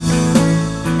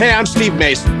Hey, I'm Steve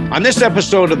Mason. On this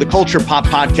episode of the Culture Pop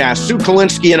Podcast, Sue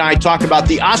Kalinsky and I talk about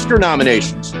the Oscar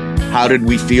nominations. How did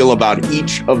we feel about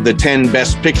each of the 10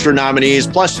 Best Picture nominees,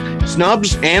 plus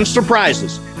snubs and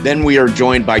surprises? Then we are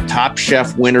joined by Top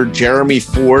Chef winner Jeremy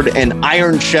Ford and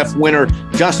Iron Chef winner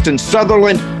Justin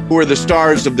Sutherland, who are the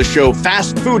stars of the show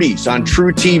Fast Foodies on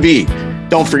True TV.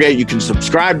 Don't forget, you can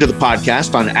subscribe to the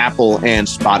podcast on Apple and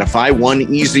Spotify. One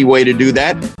easy way to do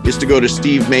that is to go to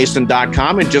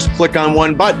stevemason.com and just click on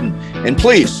one button. And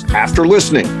please, after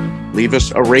listening, leave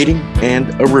us a rating and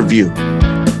a review.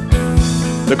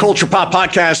 The Culture Pop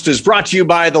Podcast is brought to you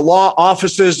by the law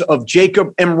offices of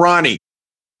Jacob Emrani.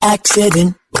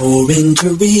 Accident or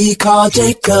injury, call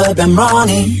Jacob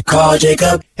Emrani. Call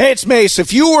Jacob. Hey, it's Mace.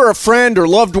 If you or a friend or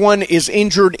loved one is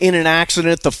injured in an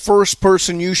accident, the first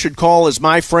person you should call is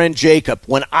my friend Jacob.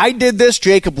 When I did this,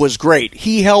 Jacob was great.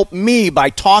 He helped me by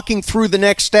talking through the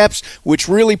next steps, which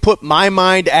really put my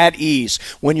mind at ease.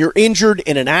 When you're injured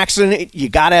in an accident, you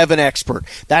got to have an expert.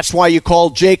 That's why you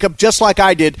call Jacob, just like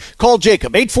I did. Call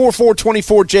Jacob,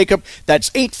 844-24-JACOB. That's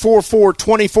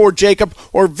 844-24-JACOB,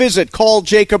 or visit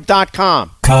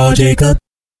calljacob.com. Call Jacob.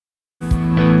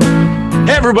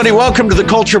 Hey, everybody. Welcome to the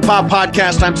Culture Pop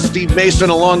Podcast. I'm Steve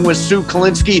Mason along with Sue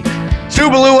Kalinsky. Sue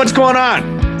Ballou, what's going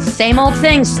on? Same old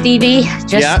thing, Stevie.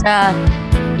 Just,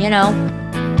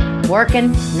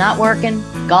 working, not working,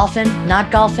 golfing,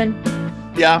 not golfing.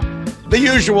 Yeah, the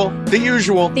usual. The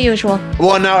usual.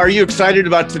 Well, now, are you excited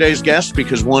about today's guest?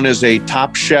 Because one is a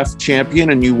Top Chef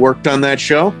champion and you worked on that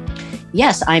show?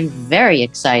 Yes, I'm very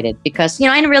excited because,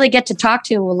 I didn't really get to talk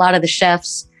to a lot of the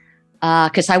chefs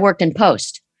because I worked in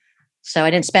post. So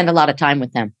I didn't spend a lot of time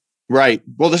with them. Right.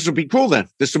 Well, this will be cool then.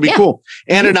 This will be cool.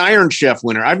 And an Iron Chef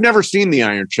winner. I've never seen the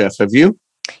Iron Chef. Have you?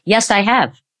 Yes, I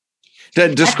have.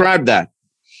 Describe that.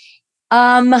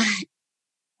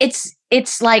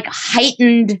 It's like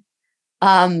heightened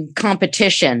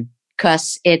competition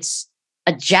because it's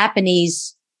a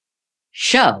Japanese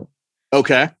show.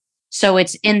 Okay. So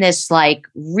it's in this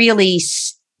really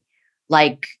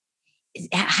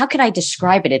how could I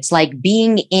describe it? It's like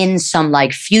being in some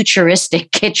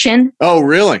futuristic kitchen. Oh,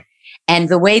 really? And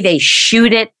the way they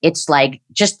shoot it, it's like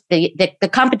just the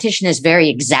competition is very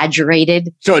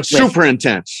exaggerated. So it's super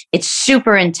intense. It's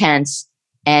super intense.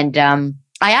 And I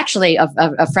actually,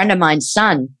 a friend of mine's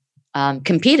son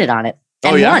competed on it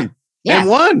and won. Yeah. And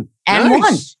won. And nice.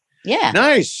 won. Yeah.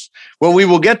 Nice. Well, we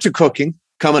will get to cooking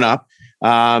coming up.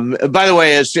 By the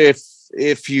way, as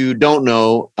if you don't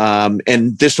know,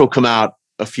 and this will come out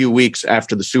a few weeks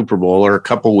after the Super Bowl or a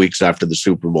couple weeks after the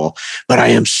Super Bowl, but I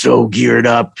am so geared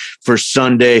up for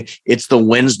Sunday. It's the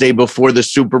Wednesday before the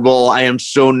Super Bowl. I am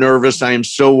so nervous. I am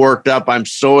so worked up. I'm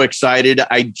so excited.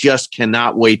 I just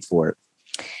cannot wait for it.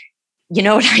 You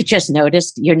know what I just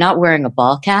noticed? You're not wearing a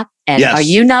ball cap. And yes. Are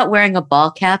you not wearing a ball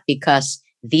cap because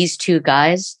these two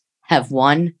guys have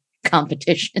won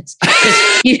competitions?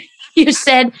 You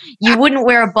said you wouldn't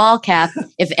wear a ball cap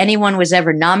if anyone was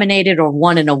ever nominated or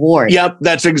won an award. Yep,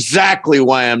 that's exactly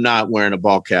why I'm not wearing a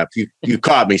ball cap. You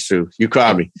caught me, Sue. You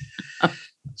caught me.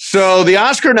 So the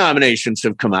Oscar nominations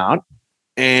have come out,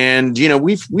 and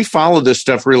we follow this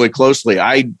stuff really closely.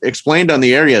 I explained on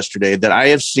the air yesterday that I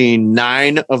have seen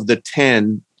 9 of the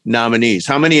 10 nominees.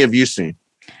 How many have you seen?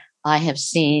 I have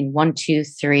seen 1, 2,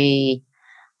 3,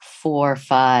 4,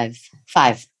 5.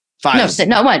 5.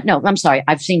 No, I'm sorry.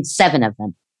 I've seen 7 of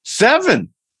them. 7?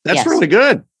 That's yes. really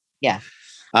good. Yeah.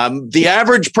 The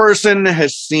average person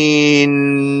has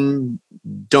seen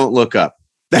Don't Look Up.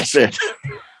 That's it.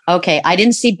 Okay. I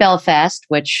didn't see Belfast,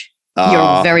 which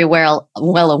you're very well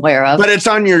aware of. But it's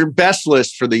on your best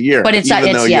list for the year, but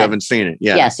even though you haven't seen it.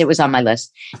 Yeah. Yes, it was on my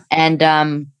list. And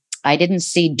I didn't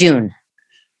see Dune.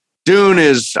 Dune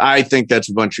I think that's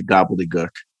a bunch of gobbledygook.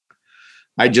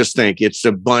 I just think it's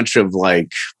a bunch of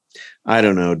I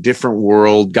don't know, different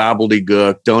world,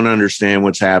 gobbledygook, don't understand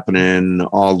what's happening,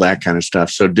 all that kind of stuff.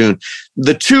 So Dune.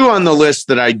 The 2 on the list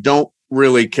that I don't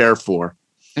really care for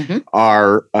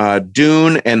are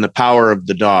Dune and The Power of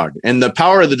the Dog. And The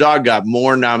Power of the Dog got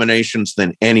more nominations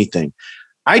than anything.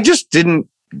 I just didn't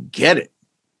get it.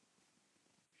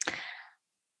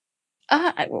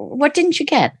 What didn't you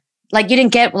get? You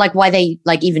didn't get why they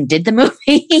even did the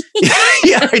movie?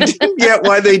 Yeah, I didn't get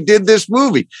why they did this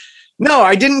movie. No,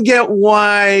 I didn't get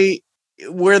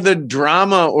where the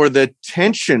drama or the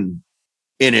tension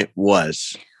in it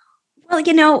was. Well,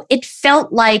 it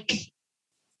felt like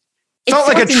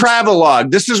a travelogue.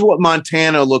 This is what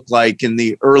Montana looked like in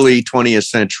the early 20th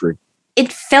century.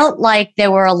 It felt like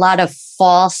there were a lot of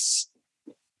false,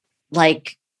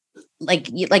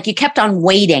 you kept on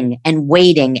waiting and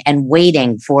waiting and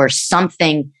waiting for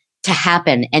something to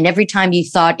happen. And every time you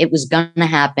thought it was going to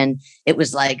happen, it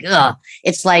was like, ugh.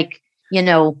 It's like,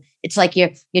 it's like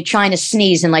you're trying to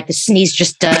sneeze and like the sneeze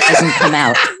just doesn't come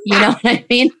out. You know what I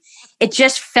mean? It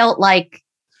just felt like,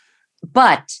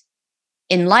 but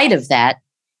in light of that,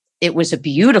 it was a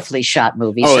beautifully shot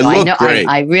movie. Oh, so it looked great.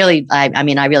 I really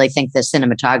think the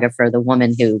cinematographer, the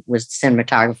woman who was the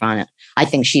cinematographer on it, I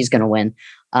think she's going to win.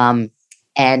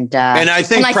 And I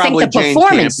think probably Jane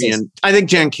Campion. I think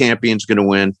Jane Campion's going to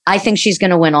win. I think she's going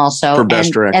to win also for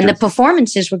best director. And the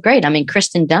performances were great. I mean,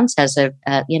 Kristen Dunst has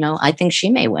I think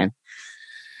she may win.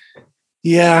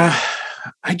 Yeah,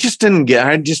 I just didn't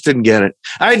get it.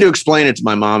 I had to explain it to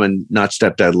my mom and not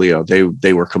stepdad Leo.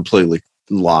 They were completely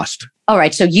lost. All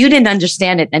right, so you didn't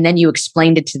understand it, and then you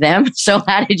explained it to them. So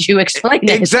how did you explain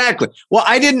it? Exactly. Well,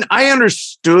 I didn't. I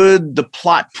understood the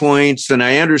plot points, and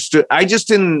I just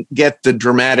didn't get the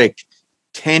dramatic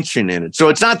tension in it. So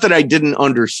it's not that I didn't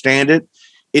understand it;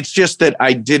 it's just that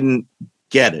I didn't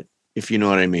get it. If you know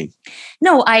what I mean.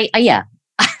 No, I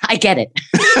get it.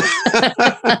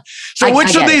 So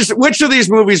which of these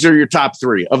movies are your top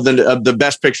three of the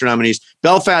best picture nominees?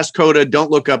 Belfast, Coda,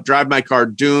 Don't Look Up, Drive My Car,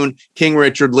 Dune, King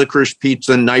Richard, Licorice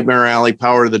Pizza, Nightmare Alley,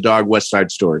 Power of the Dog, West Side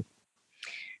Story.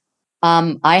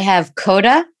 I have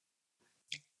Coda,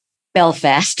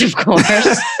 Belfast, of course,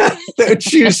 that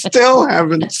you still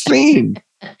haven't seen,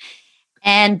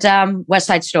 and West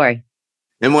Side Story.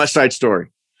 And West Side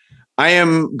Story. I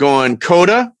am going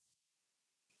Coda,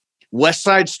 West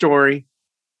Side Story,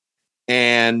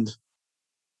 and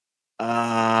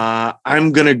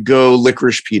I'm going to go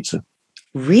Licorice Pizza.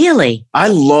 Really? I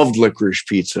loved Licorice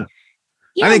Pizza.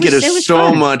 Yeah, I think it is so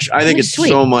fun. much. I think it's sweet.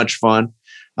 So much fun.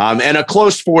 And a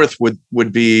close fourth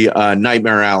would be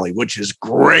Nightmare Alley, which is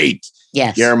great.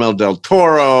 Yes. Guillermo del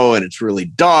Toro, and it's really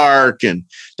dark. And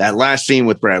that last scene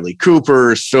with Bradley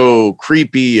Cooper is so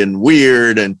creepy and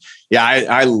weird. And yeah,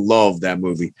 I love that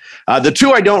movie. The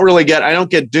two I don't really get. I don't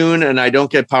get Dune, and I don't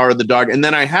get Power of the Dog. And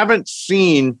then I haven't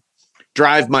seen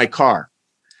Drive My Car,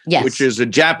 which is a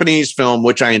Japanese film,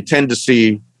 which I intend to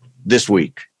see this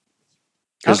week.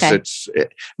 Okay.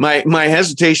 My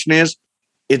hesitation is,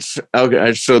 it's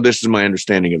okay. So this is my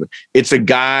understanding of it. It's a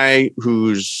guy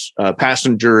who's a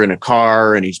passenger in a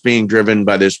car, and he's being driven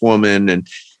by this woman, and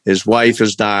his wife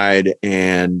has died,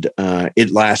 and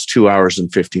it lasts 2 hours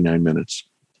and 59 minutes.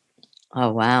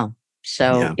 Oh, wow.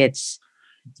 So it's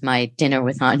my dinner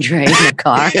with Andre in the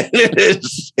car.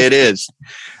 It is.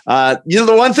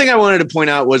 The one thing I wanted to point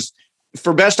out was,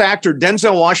 for Best Actor,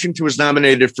 Denzel Washington was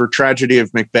nominated for Tragedy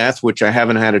of Macbeth, which I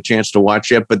haven't had a chance to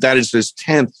watch yet, but that is his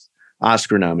 10th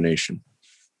Oscar nomination.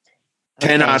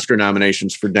 10 Oscar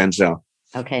nominations for Denzel.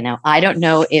 Okay, now I don't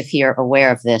know if you're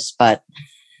aware of this, but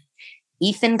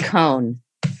Ethan Coen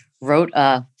wrote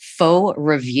a faux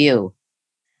review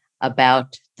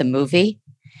about the movie.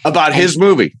 About his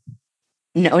movie?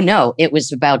 No, it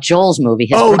was about Joel's movie.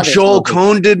 Joel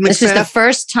Coen did Macbeth? This is the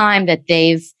first time that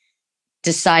they've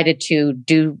decided to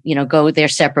go their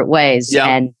separate ways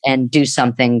and do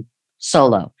something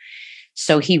solo.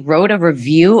 So he wrote a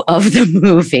review of the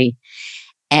movie,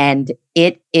 and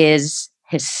it is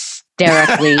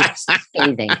hysterically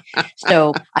scathing.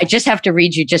 So I just have to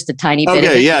read you just a tiny bit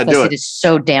of it because it is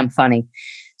so damn funny.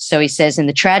 So he says, in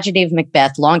The Tragedy of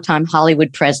Macbeth, longtime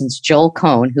Hollywood presence Joel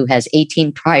Coen, who has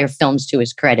 18 prior films to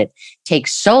his credit,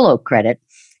 takes sole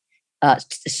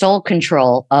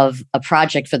control of a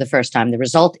project for the first time. The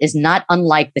result is not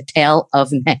unlike the tale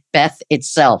of Macbeth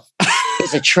itself.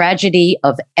 It's a tragedy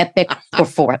of epic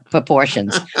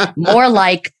proportions, more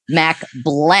like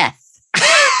Macbleth.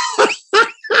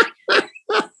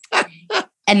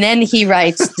 And then he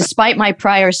writes, despite my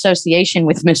prior association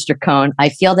with Mr. Coen, I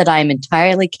feel that I am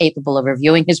entirely capable of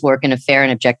reviewing his work in a fair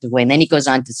and objective way. And then he goes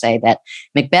on to say that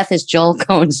Macbeth is Joel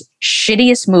Coen's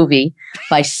shittiest movie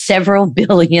by several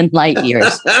billion light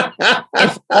years.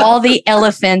 If all the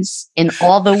elephants in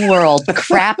all the world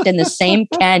crapped in the same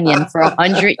canyon for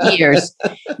 100 years,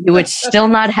 you would still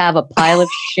not have a pile of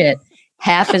shit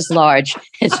half as large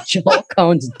as Joel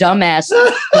Coen's dumbass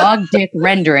dog dick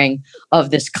rendering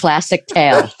of this classic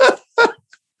tale.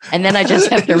 And then I just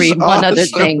have to read one other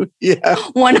thing. Yeah.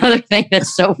 One other thing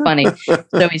that's so funny.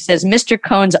 So he says, Mr.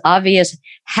 Coen's obvious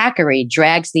hackery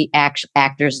drags the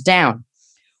actors down.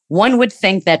 One would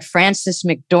think that Frances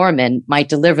McDormand might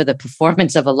deliver the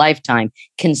performance of a lifetime,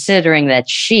 considering that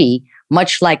she,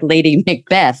 much like Lady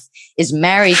Macbeth, is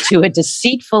married to a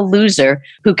deceitful loser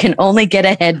who can only get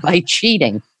ahead by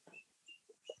cheating.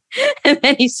 And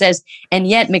then he says, and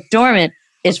yet McDormand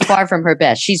is far from her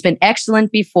best. She's been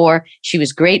excellent before. She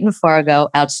was great in Fargo,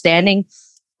 outstanding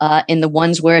in the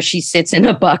ones where she sits in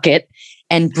a bucket,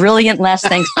 and Brilliant Last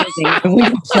Thanksgiving. And we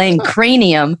were playing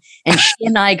Cranium, and she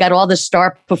and I got all the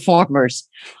star performers.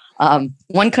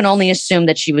 One can only assume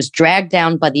that she was dragged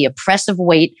down by the oppressive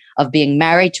weight of being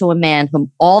married to a man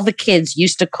whom all the kids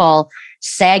used to call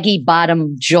Saggy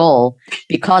Bottom Joel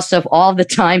because of all the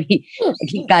time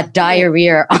he got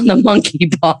diarrhea on the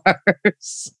monkey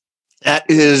bars. That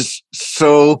is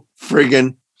so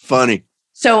friggin' funny.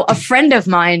 So a friend of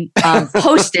mine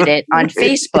posted it on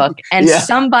Facebook, and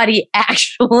somebody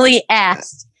actually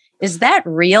asked, "Is that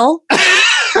real?"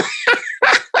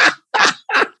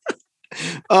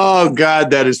 Oh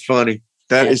God, that is funny.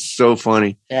 That is so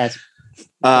funny. Yes.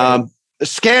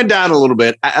 Scan down a little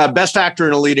bit. Best actor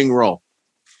in a leading role.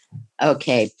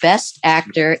 Okay, best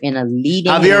actor in a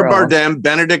leading Javier role. Bardem,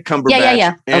 Benedict Cumberbatch,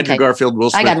 Yeah. Andrew Okay. Garfield, Will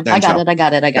Smith. I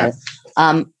got it.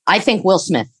 I think Will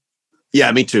Smith.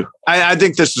 Yeah, me too. I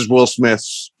think this is Will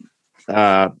Smith's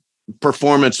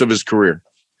performance of his career.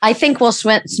 I think Will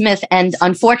Smith, and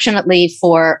unfortunately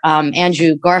for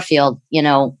Andrew Garfield,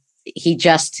 he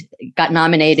just got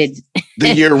nominated.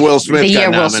 The year Will Smith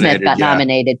got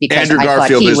nominated because Andrew I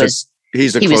Garfield thought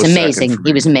he was amazing.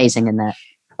 He was amazing in that.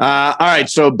 All right,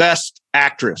 so best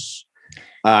actress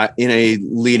in a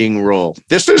leading role.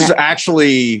 This is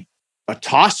actually a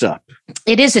toss-up.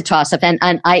 It is a toss-up, and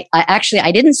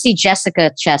I didn't see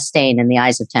Jessica Chastain in The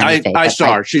Eyes of Tammy Faye. I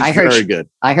saw her. She's very good.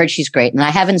 I heard she's great, and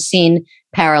I haven't seen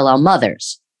Parallel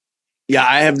Mothers. Yeah,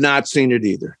 I have not seen it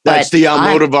either. That's the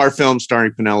Almodovar film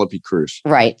starring Penelope Cruz.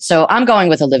 Right. So I'm going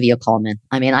with Olivia Colman.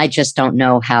 I mean, I just don't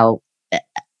know how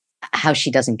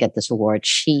she doesn't get this award.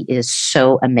 She is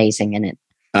so amazing in it.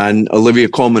 And Olivia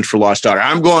Colman for Lost Daughter.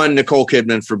 I'm going Nicole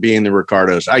Kidman for Being the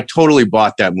Ricardos. I totally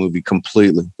bought that movie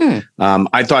completely.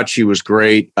 I thought she was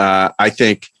great. I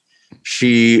think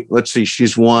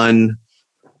she's won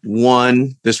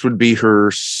one. This would be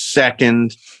her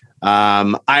second.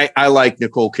 I like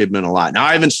Nicole Kidman a lot. Now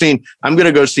I'm going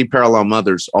to go see Parallel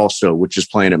Mothers also, which is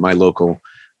playing at my local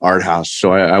art house.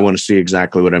 So I want to see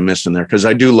exactly what I'm missing there because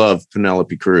I do love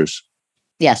Penelope Cruz.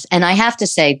 Yes. And I have to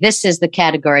say, this is the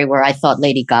category where I thought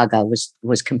Lady Gaga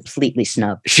was completely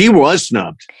snubbed. She was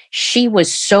snubbed. She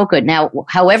was so good. Now,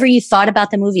 however you thought about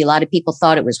the movie, a lot of people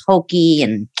thought it was hokey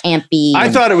and campy.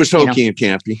 I thought it was hokey and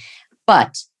campy.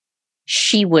 But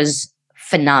she was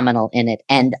phenomenal in it.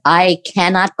 And I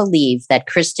cannot believe that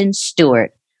Kristen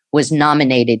Stewart was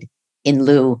nominated in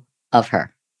lieu of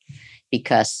her,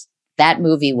 because that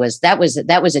movie was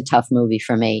a tough movie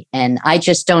for me. And I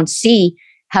just don't see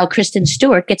how Kristen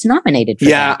Stewart gets nominated for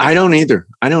that. I don't either.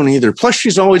 Plus,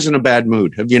 she's always in a bad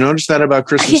mood. Have you noticed that about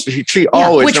Kristen Stewart? She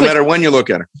always, no matter when you look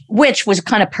at her. Which was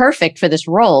kind of perfect for this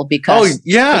role because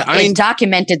it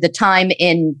documented the time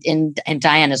in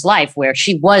Diana's life where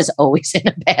she was always in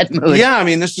a bad mood. Yeah, I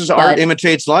mean, this is art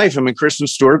imitates life. I mean, Kristen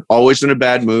Stewart, always in a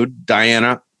bad mood.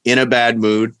 Diana, in a bad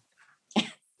mood.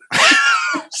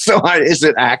 So is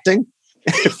it acting?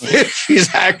 If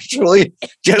she's actually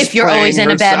just if you're always in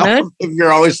herself, a bad mood. If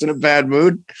you're always in a bad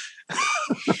mood.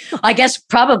 I guess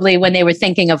probably when they were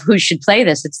thinking of who should play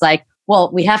this, it's like, well,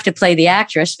 we have to play the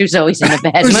actress who's always in a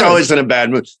bad mood. Who's always in a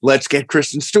bad mood. Let's get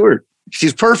Kristen Stewart.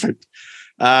 She's perfect.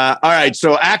 All right.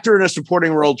 So actor in a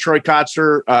supporting role, Troy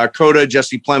Kotsur, Coda,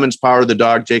 Jesse Plemons, Power of the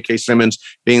Dog, J.K. Simmons,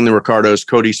 Being the Ricardos,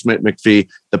 Cody Smith-McPhee,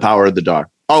 The Power of the Dog.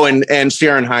 Oh, and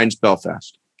Ciarán Hinds,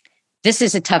 Belfast. This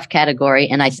is a tough category,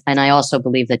 and I also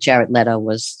believe that Jared Leto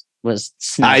was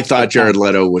snubbed. I thought Jared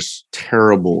Leto was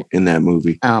terrible in that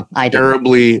movie. Oh, I did.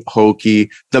 Terribly hokey.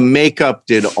 The makeup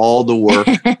did all the work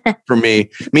for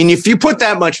me. I mean, if you put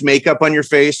that much makeup on your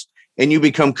face and you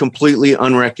become completely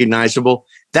unrecognizable,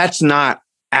 that's not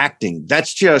acting.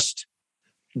 That's just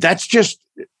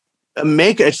a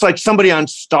makeup. It's like somebody on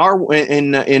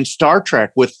in Star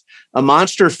Trek with a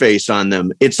monster face on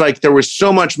them. It's like there was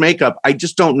so much makeup. I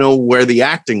just don't know where the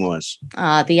acting was.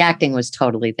 The acting was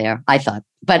totally there, I thought.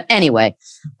 But anyway,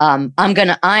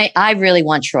 I really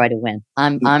want Troy to win.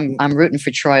 I'm rooting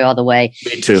for Troy all the way.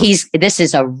 Me too. This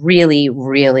is a really,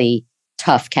 really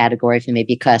tough category for me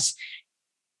because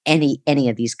any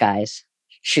of these guys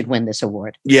should win this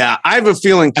award. Yeah, I have a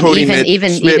feeling Cody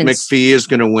Smith-McPhee is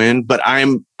going to win, but I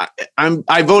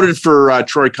voted for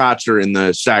Troy Kotsur in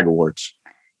the SAG Awards.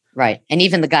 Right. And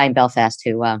even the guy in Belfast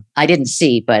who I didn't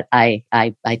see, but I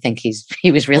think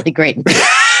he was really great.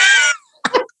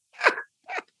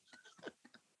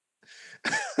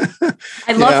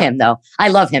 I love him though. I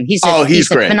love him. He's a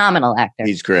phenomenal actor.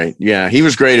 He's great. Yeah, he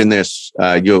was great in this.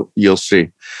 You'll see.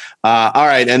 All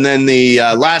right. And then the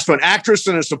last one, actress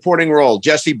in a supporting role,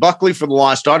 Jessie Buckley for The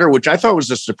Lost Daughter, which I thought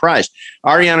was a surprise.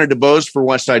 Ariana DeBose for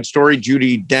West Side Story,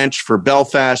 Judi Dench for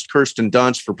Belfast, Kirsten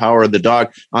Dunst for Power of the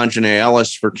Dog, Anjanae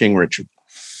Ellis for King Richard.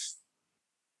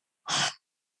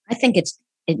 I think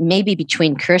it may be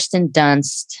between Kirsten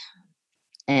Dunst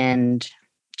and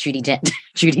Judi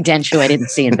Dench, who I didn't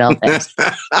see in Belfast.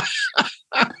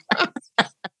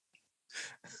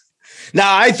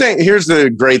 Now, I think here's the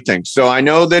great thing. So I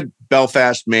know that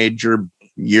Belfast made your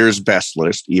year's best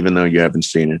list, even though you haven't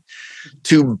seen it.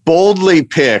 To boldly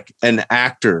pick an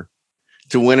actor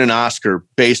to win an Oscar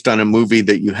based on a movie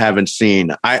that you haven't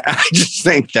seen, I just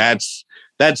think that's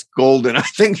golden. I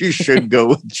think you should go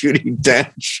with Judi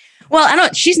Dench. Well,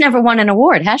 she's never won an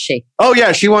award, has she? Oh,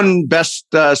 yeah. She won Best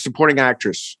Supporting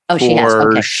Actress she has.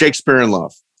 Okay. Shakespeare in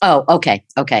Love. Oh, okay.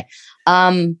 Okay.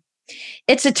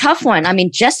 It's a tough one. I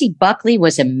mean, Jessie Buckley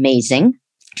was amazing.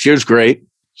 She was great.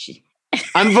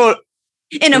 I'm voting.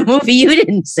 In a movie you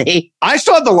didn't see. I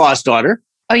saw The Lost Daughter.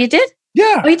 Oh, you did?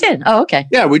 Yeah. Oh, you did? Oh, okay.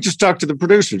 Yeah, we just talked to the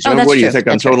producers. Oh, what do you true. think?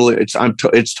 That's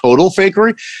It's total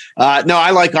fakery. No,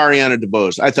 I like Ariana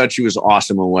DeBose. I thought she was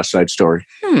awesome in West Side Story.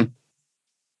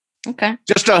 Okay.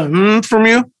 Just a from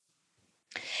you?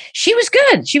 She was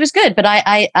good. But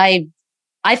I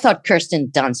thought Kirsten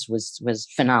Dunst was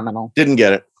phenomenal. Didn't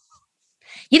get it.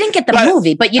 You didn't get the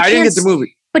movie, but I didn't get the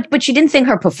movie. But you didn't think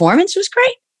her performance was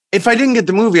great? If I didn't get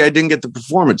the movie, I didn't get the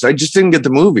performance. I just didn't get the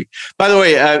movie. By the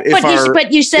way,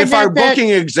 if our booking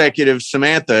executive,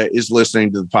 Samantha, is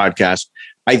listening to the podcast,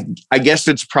 I guess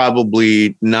it's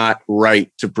probably not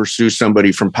right to pursue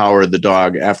somebody from Power of the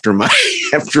Dog after my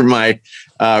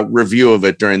review of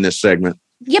it during this segment.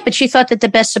 Yeah, but she thought that the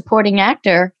best supporting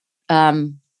actor.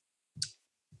 I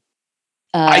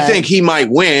think he might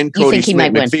win. Cody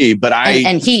Smith McPhee, but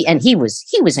he was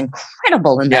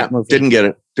incredible in that movie. Didn't get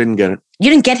it. You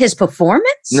didn't get his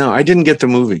performance? No, I didn't get the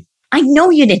movie. I know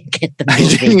you didn't get the movie. I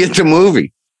didn't get the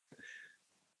movie.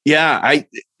 Yeah,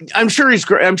 I'm sure he's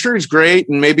great. I'm sure he's great,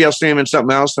 and maybe I'll see him in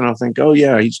something else, and I'll think, oh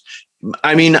yeah,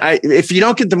 if you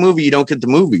don't get the movie, you don't get the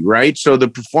movie, right? So the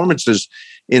performances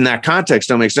in that context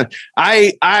don't make sense.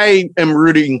 I am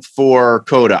rooting for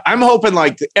Coda. I'm hoping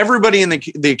like everybody in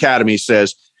the Academy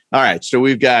says, all right, so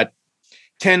we've got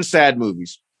 10 sad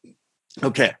movies.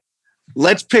 Okay,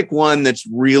 let's pick one that's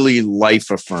really life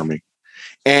affirming.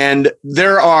 And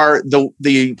there are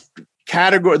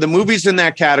the movies in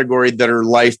that category that are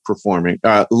life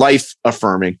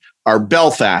affirming are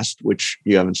Belfast, which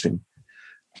you haven't seen,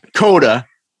 Coda,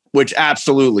 which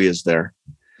absolutely is there,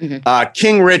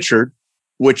 King Richard,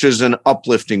 which is an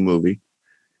uplifting movie,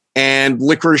 and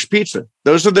Licorice Pizza.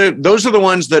 Those are the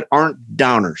ones that aren't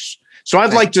downers. So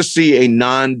I'd like to see a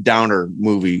non-downer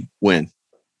movie win.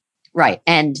 Right.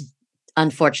 And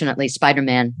unfortunately,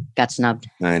 Spider-Man got snubbed.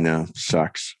 I know.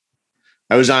 Sucks.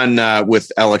 I was on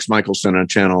with Alex Michelson on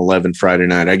Channel 11 Friday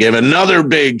night. I gave another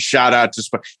big shout out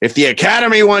to if the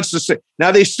Academy wants to say,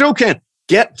 now they still can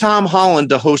get Tom Holland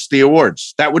to host the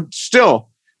awards. That would still,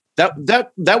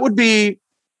 that would be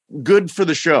good for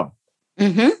the show.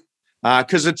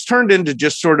 Because it's turned into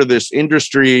just sort of this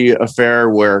industry affair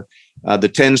where the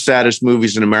 10 saddest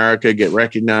movies in America get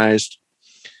recognized.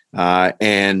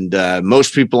 And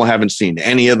most people haven't seen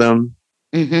any of them.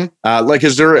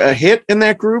 Is there a hit in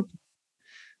that group?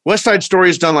 West Side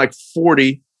Story's done like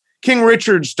 40. King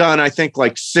Richard's done, I think,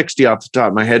 like 60 off the top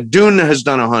of my head. Dune has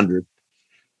done 100.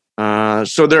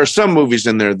 So there are some movies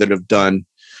in there that have done.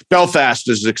 Belfast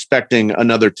is expecting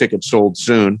another ticket sold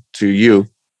soon to you.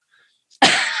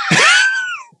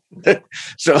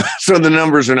 So the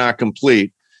numbers are not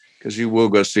complete because you will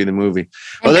go see the movie.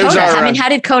 Well, how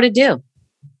did Coda do?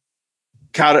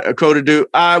 Coda do?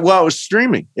 Well, it was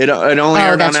streaming. It only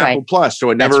aired on Apple Plus, so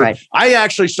it never. Right. I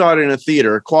actually saw it in a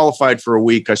theater. Qualified for a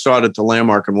week. I saw it at the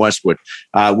Landmark in Westwood.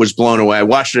 Was blown away. I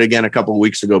watched it again a couple of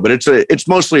weeks ago, but it's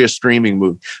mostly a streaming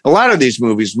movie. A lot of these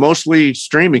movies, mostly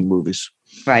streaming movies.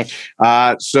 Right.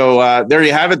 So there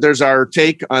you have it. There's our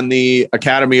take on the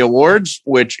Academy Awards,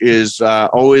 which is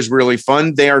always really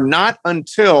fun. They are not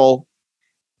until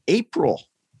April.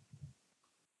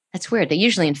 That's weird. They're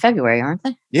usually in February, aren't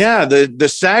they? Yeah. The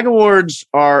SAG Awards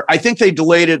are, I think they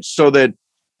delayed it so that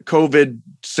COVID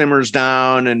simmers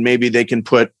down and maybe they can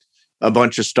put a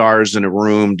bunch of stars in a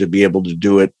room to be able to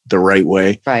do it the right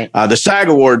way. Right. The SAG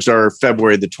Awards are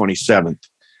February the 27th.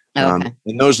 Okay.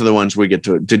 And those are the ones we get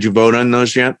to. Did you vote on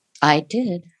those yet? I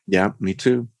did. Yeah, me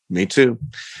too.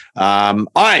 All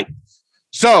right.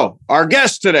 So our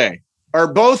guests today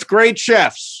are both great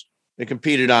chefs. They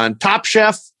competed on Top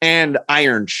Chef and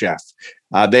Iron Chef.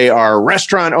 They are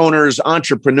restaurant owners,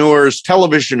 entrepreneurs,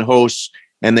 television hosts,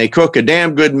 and they cook a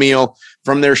damn good meal.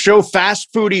 From their show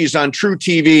Fast Foodies on True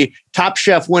TV, Top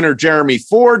Chef winner Jeremy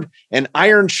Ford and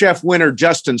Iron Chef winner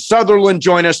Justin Sutherland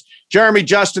join us. Jeremy,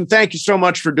 Justin, thank you so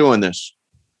much for doing this.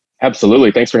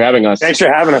 Absolutely. Thanks for having us. Thanks for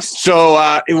having us.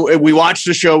 So we watched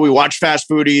the show. We watched Fast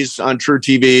Foodies on True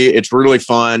TV. It's really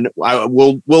fun.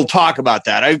 We'll talk about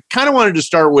that. I kind of wanted to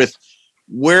start with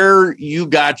where you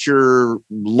got your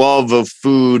love of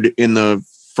food in the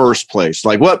first place.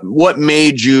 Like what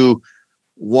made you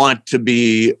want to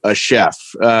be a chef?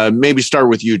 Maybe start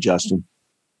with you, Justin.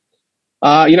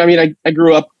 I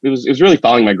grew up, it was really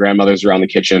following my grandmothers around the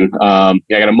kitchen. I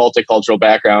got a multicultural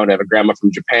background. I have a grandma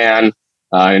from Japan,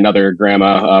 another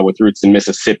grandma with roots in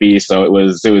Mississippi. So it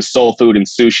was soul food and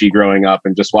sushi growing up,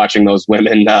 and just watching those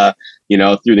women,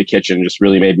 through the kitchen just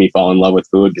really made me fall in love with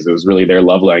food because it was really their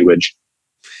love language.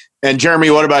 And Jeremy,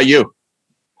 what about you?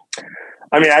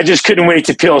 I mean, I just couldn't wait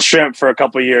to peel shrimp for a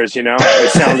couple of years,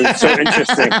 It sounded so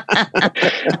interesting.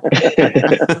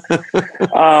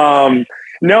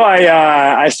 No,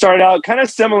 I started out kind of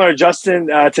similar,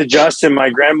 to Justin. My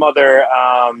grandmother,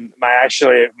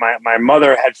 my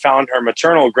mother had found her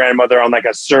maternal grandmother on like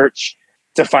a search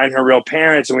to find her real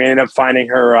parents, and we ended up finding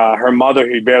her mother,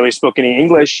 who barely spoke any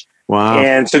English. Wow!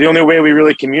 And so the only way we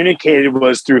really communicated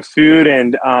was through food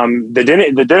and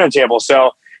the dinner table.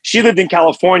 So she lived in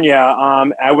California.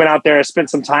 I went out there, I spent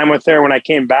some time with her. When I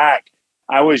came back,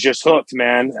 I was just hooked,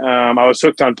 man. I was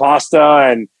hooked on pasta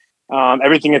and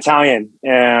everything Italian.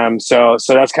 So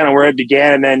that's kind of where it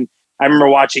began. And then I remember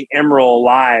watching Emeril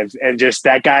live, and just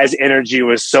that guy's energy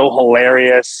was so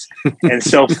hilarious and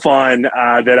so fun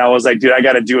that I was like, dude, I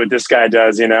got to do what this guy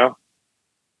does,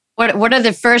 What are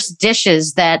the first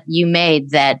dishes that you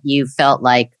made that you felt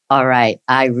like, all right,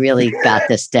 I really got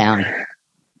this down?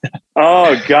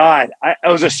 Oh God. It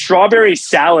was a strawberry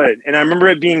salad. And I remember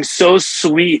it being so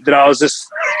sweet that I was just,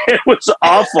 it was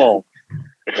awful.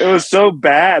 It was so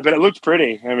bad, but it looked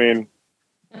pretty. I mean,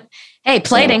 hey,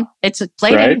 plating. It's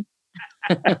plating.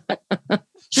 Right?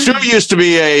 Sue used to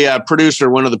be a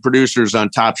producer, one of the producers on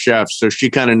Top Chef. So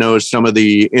she kind of knows some of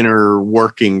the inner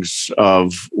workings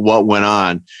of what went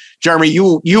on. Jeremy,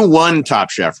 you won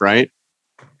Top Chef, right?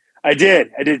 I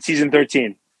did season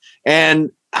 13.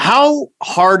 And how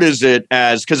hard is it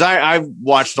because I've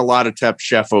watched a lot of Top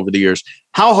Chef over the years.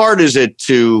 How hard is it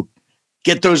to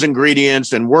get those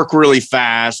ingredients and work really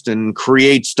fast and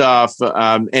create stuff?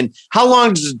 And how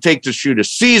long does it take to shoot a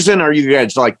season? Are you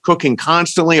guys like cooking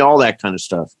constantly? All that kind of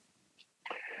stuff.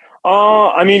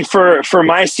 I mean, for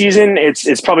my season,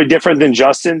 it's probably different than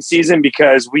Justin's season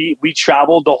because we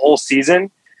traveled the whole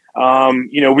season.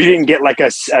 We didn't get like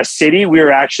a city. We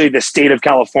were actually the state of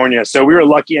California. So we were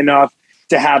lucky enough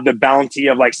to have the bounty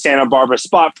of like Santa Barbara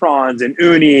spot prawns and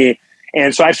uni.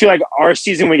 And so I feel like our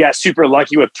season, we got super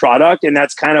lucky with product, and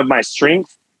that's kind of my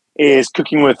strength, is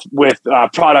cooking with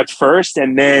product first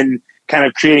and then kind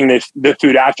of creating the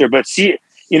food after. But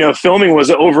filming was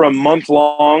over a month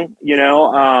long,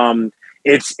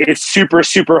 it's super,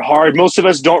 super hard. Most of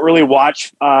us don't really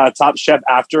watch Top Chef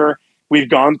after we've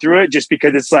gone through it, just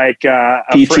because it's like a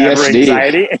forever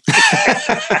anxiety.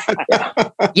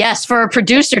 Yes, for a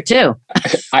producer too.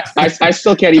 I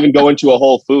still can't even go into a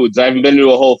Whole Foods. I haven't been to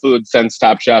a Whole Foods since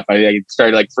Top Chef. I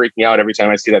started like freaking out every time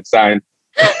I see that sign.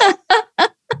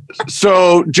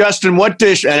 So, Justin, what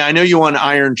dish? And I know you won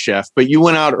Iron Chef, but you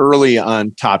went out early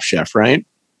on Top Chef, right?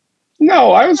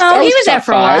 No, I was. He was there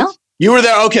for a while. You were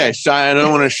there. Okay, so I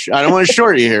don't want to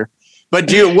short you here.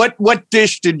 But what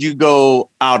dish did you go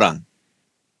out on?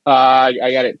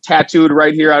 I got it tattooed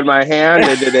right here on my hand.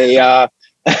 I did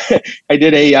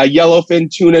a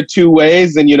yellowfin tuna 2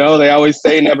 ways, and they always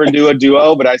say never do a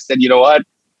duo, but I said, you know what,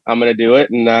 I'm going to do it,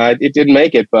 and it didn't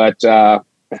make it, but I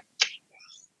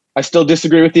still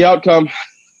disagree with the outcome.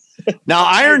 Now,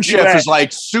 Iron Chef is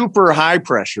like super high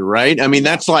pressure, right? I mean,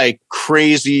 that's like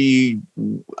crazy,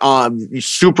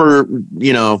 super,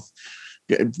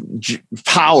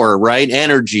 power, right?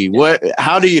 Energy.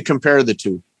 How do you compare the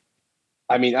two?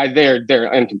 I mean,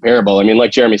 they're incomparable. I mean,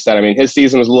 like Jeremy said, I mean, his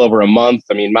season was a little over a month.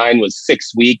 I mean, mine was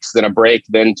 6 weeks, then a break,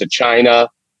 then to China.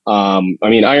 I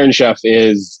mean, Iron Chef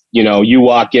is, you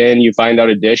walk in, you find out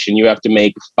a dish, and you have to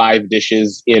make 5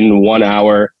 dishes in 1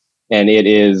 hour. And it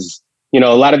is, a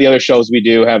lot of the other shows we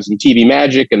do have some TV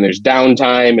magic, and there's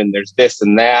downtime, and there's this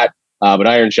and that. But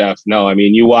Iron Chef, no. I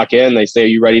mean, you walk in, they say, are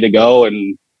you ready to go?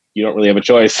 And you don't really have a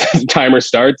choice. The timer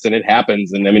starts, and it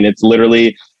happens. And I mean, it's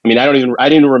literally, I didn't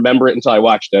even remember it until I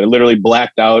watched it. I literally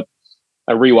blacked out.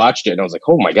 I rewatched it and I was like,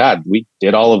 oh my God, we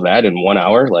did all of that in 1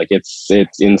 hour. Like it's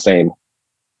insane.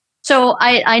 So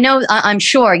I know, I'm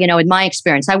sure, in my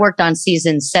experience, I worked on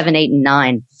seasons 7, 8, and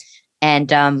 9,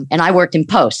 and I worked in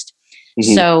post.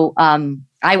 Mm-hmm. So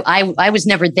I was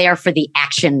never there for the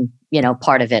action,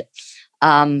 part of it.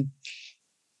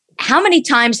 How many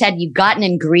times had you gotten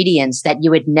ingredients that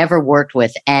you had never worked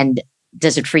with, and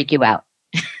does it freak you out?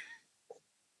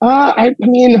 I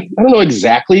mean, I don't know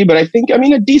exactly, but I think,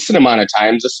 a decent amount of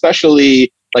times,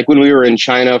 especially like when we were in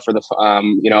China for the,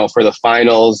 for the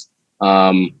finals,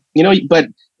 but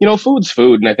food's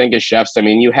food. And I think as chefs,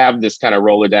 you have this kind of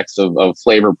Rolodex of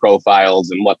flavor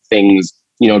profiles and what things,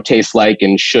 taste like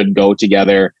and should go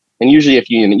together. And usually if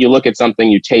you look at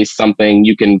something, you taste something,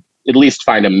 you can at least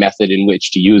find a method in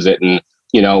which to use it. And,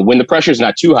 when the pressure's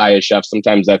not too high as chefs,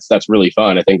 sometimes that's really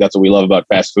fun. I think that's what we love about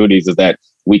fast foodies is that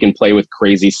we can play with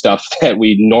crazy stuff that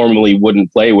we normally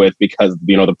wouldn't play with because,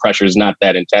 the pressure is not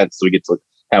that intense. So we get to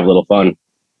have a little fun.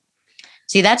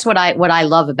 See, that's what I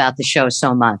love about the show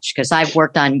so much, because I've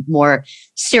worked on more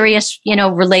serious,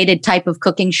 related type of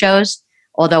cooking shows.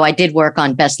 Although I did work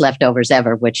on Best Leftovers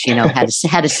Ever, which,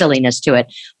 had a silliness to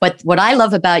it. But what I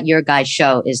love about your guys'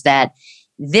 show is that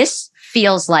this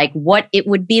feels like what it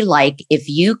would be like if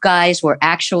you guys were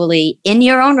actually in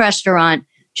your own restaurant,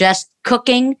 just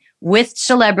cooking with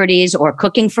celebrities or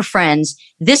cooking for friends.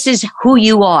 This is who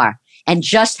you are, and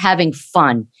just having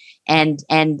fun. And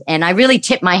I really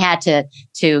tip my hat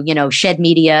to Shed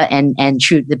Media and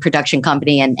True, the production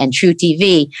company, and True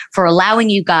TV for allowing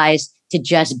you guys to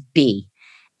just be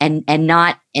and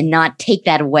not take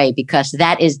that away, because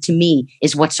that is, to me,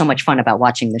 is what's so much fun about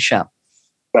watching the show.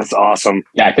 That's awesome.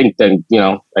 Yeah, I think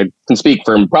that, I can speak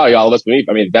for probably all of us.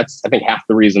 That's, I think, half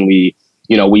the reason we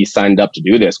signed up to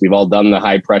do this. We've all done the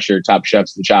high pressure Top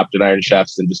Chefs and Chopped and Iron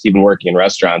Chefs and just even working in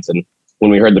restaurants. And when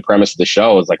we heard the premise of the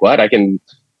show, it was like, what? I can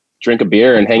drink a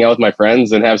beer and hang out with my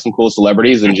friends and have some cool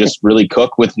celebrities and just really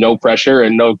cook with no pressure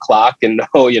and no clock and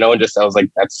no, and just, I was like,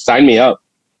 sign me up.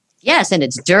 Yes. And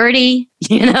it's dirty,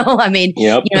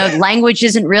 Yep. Language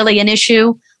isn't really an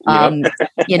issue. And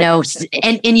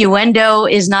innuendo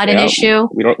is not an issue.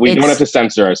 We don't have to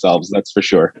censor ourselves. That's for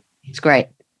sure. It's great.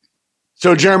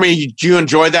 So, Jeremy, do you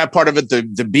enjoy that part of it?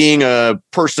 The being a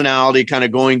personality, kind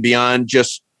of going beyond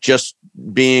just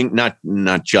being, not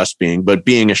just being, but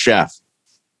being a chef.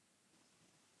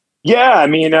 Yeah.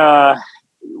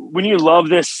 When you love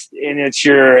this and it's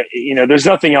your, there's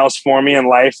nothing else for me in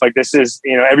life. Like, this is,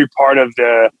 every part of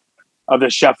the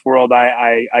chef world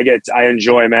I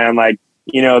enjoy, man. Like,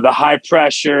 the high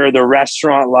pressure, the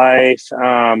restaurant life,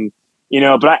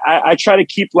 but I try to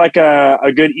keep like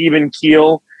a good even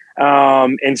keel,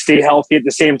 and stay healthy at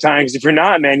the same time. Cause if you're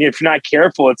not, man, if you're not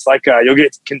careful, it's like, you'll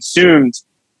get consumed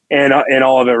in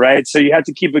all of it. Right. So you have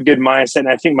to keep a good mindset. And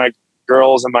I think my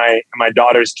girls and my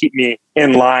daughters keep me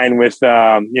in line with,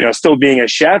 still being a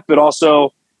chef, but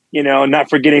also, not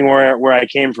forgetting where I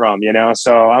came from,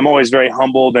 so I'm always very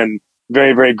humbled and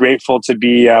very, very grateful to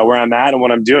be where I'm at and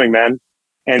what I'm doing, man.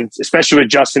 And especially with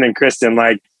Justin and Kristen,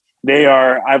 like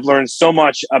I've learned so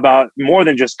much about more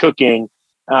than just cooking,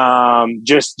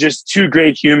 just two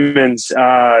great humans,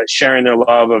 sharing their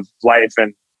love of life,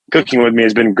 and cooking with me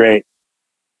has been great.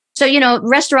 So,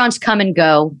 restaurants come and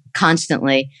go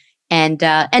constantly. And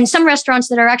some restaurants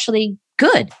that are actually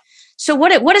good. So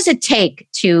what does it take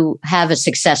to have a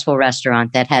successful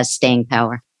restaurant that has staying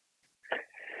power?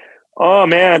 Oh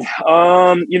man,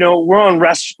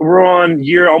 we're on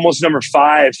year almost number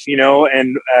 5,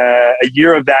 and a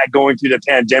year of that going through the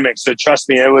pandemic. So trust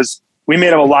me, we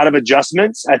made a lot of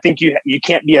adjustments. I think you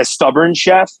can't be a stubborn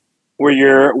chef where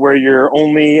your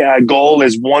only goal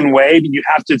is one way, but you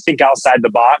have to think outside the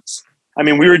box.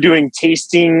 We were doing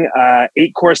tasting,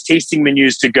 8-course tasting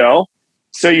menus to go.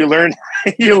 So you learn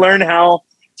how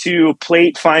to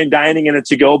plate fine dining in a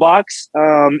to-go box.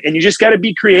 And you just got to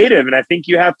be creative. And I think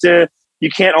you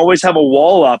can't always have a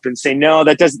wall up and say, no,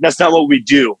 that's not what we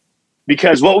do.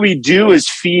 Because what we do is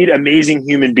feed amazing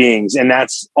human beings. And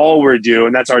that's all we do.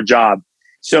 And that's our job.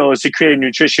 So it's to create a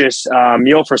nutritious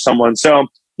meal for someone. So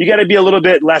you got to be a little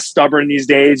bit less stubborn these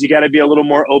days. You got to be a little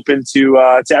more open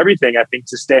to everything, I think,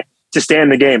 to stay in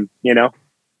the game,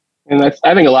 And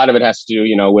I think a lot of it has to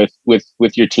do,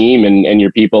 with your team and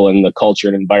your people and the culture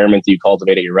and environment that you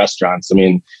cultivate at your restaurants.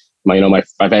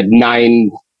 I've had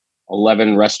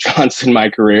 11 restaurants in my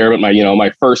career, but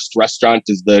my first restaurant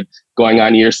is going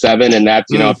on year 7. And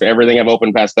that's, if everything I've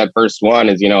opened past that first one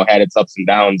is, had its ups and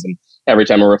downs. And every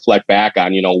time I reflect back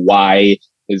on, why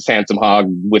is Handsome Hog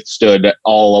withstood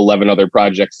all 11 other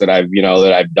projects that I've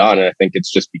done. And I think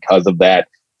it's just because of that,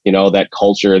 that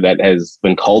culture that has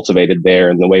been cultivated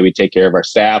there, and the way we take care of our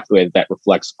staff, the way that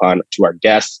reflects upon to our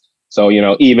guests. So,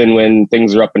 even when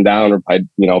things are up and down, or,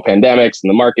 pandemics and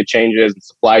the market changes and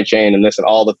supply chain and this and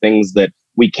all the things that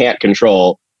we can't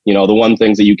control, the one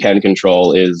things that you can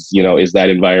control is that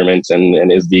environment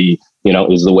and is the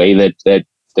way that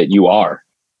you are.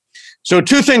 So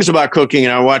 2 things about cooking,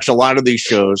 and I watch a lot of these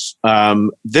shows.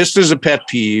 This is a pet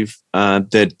peeve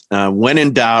that when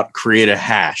in doubt, create a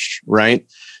hash, right?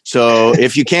 So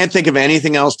if you can't think of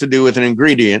anything else to do with an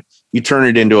ingredient, you turn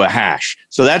it into a hash.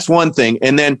 So that's one thing.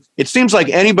 And then it seems like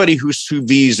anybody who sous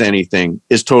vide anything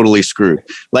is totally screwed.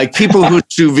 Like people who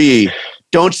sous vide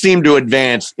don't seem to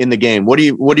advance in the game. What do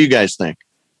you guys think?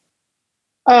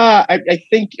 I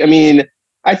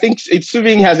think sous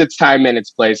vide has its time and its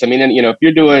place. I mean, and, if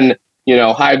you're doing,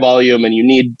 high volume and you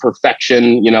need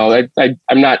perfection,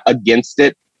 I'm not against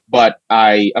it, but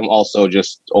I am also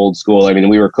just old school. I mean,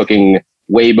 we were cooking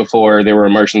way before there were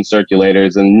immersion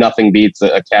circulators, and nothing beats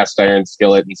a cast iron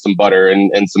skillet and some butter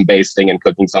and some basting and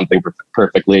cooking something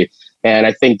perfectly. And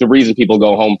I think the reason people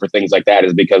go home for things like that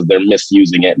is because they're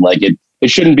misusing it. Like it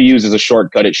shouldn't be used as a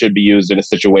shortcut. It should be used in a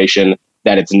situation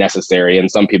that it's necessary.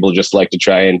 And some people just like to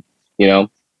try and,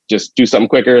 just do something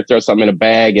quicker, throw something in a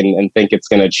bag and think it's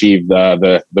going to achieve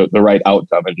the right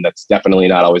outcome. And that's definitely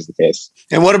not always the case.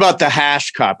 And what about the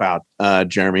hash cop out,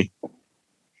 Jeremy?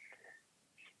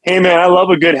 Hey man, I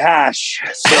love a good hash.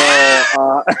 So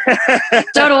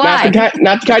so do I.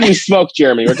 Not the kind you smoke,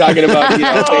 Jeremy. We're talking about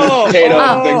potatoes.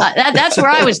 Things. That's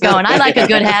where I was going. I like a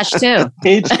good hash too.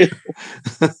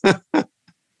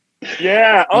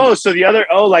 Yeah. Oh, so the other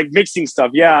like mixing stuff.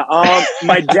 Yeah.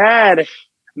 My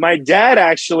dad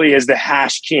actually is the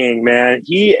hash king, man.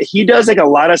 He does like a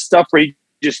lot of stuff where he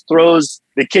just throws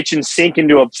the kitchen sink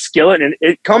into a skillet and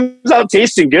it comes out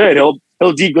tasting good. He'll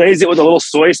deglaze it with a little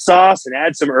soy sauce and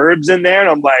add some herbs in there. And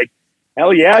I'm like,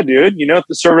 hell yeah, dude. To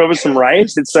serve it over some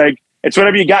rice. It's like, it's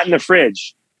whatever you got in the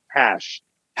fridge. Hash.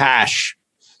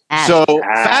 So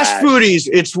fast foodies,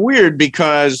 it's weird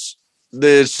because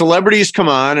the celebrities come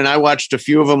on, and I watched a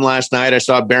few of them last night. I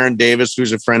saw Baron Davis,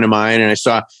 who's a friend of mine, and I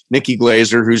saw Nikki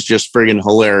Glaser, who's just friggin'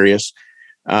 hilarious.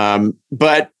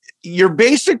 But you're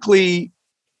basically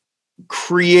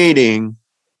creating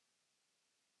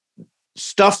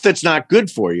stuff that's not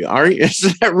good for you.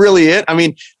 Is that really it? I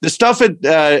mean, the stuff at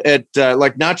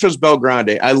like Nachos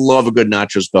Belgrande, I love a good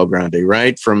Nachos Belgrande,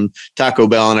 right? From Taco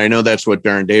Bell. And I know that's what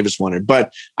Baron Davis wanted,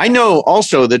 but I know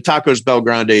also that Tacos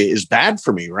Belgrande is bad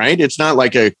for me, right? It's not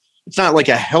like a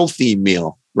healthy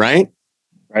meal, right?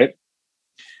 Right.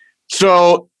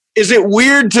 So is it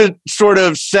weird to sort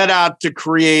of set out to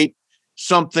create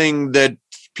something that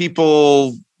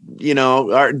people,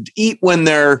 eat when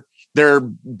they're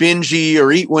bingy,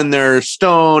 or eat when they're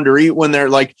stoned, or eat when they're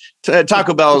like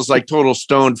Taco Bell is like total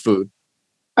stoned food?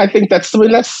 I think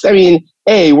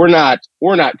we're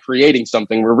not creating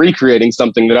something. We're recreating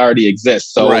something that already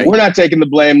exists. So We're not taking the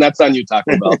blame. That's on you,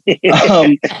 Taco Bell.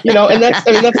 And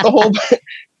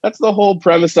that's the whole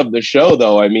premise of the show,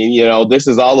 though. I mean, this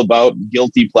is all about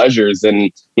guilty pleasures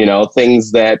and,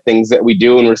 things that we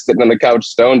do when we're sitting on the couch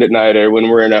stoned at night, or when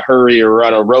we're in a hurry, or we're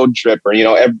on a road trip, or,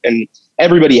 and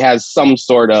everybody has some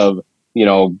sort of,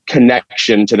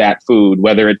 connection to that food,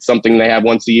 whether it's something they have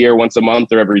once a year, once a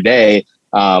month, or every day.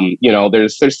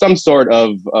 There's some sort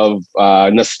of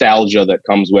nostalgia that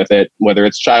comes with it, whether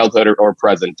it's childhood or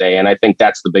present day. And I think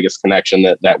that's the biggest connection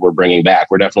that we're bringing back.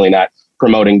 We're definitely not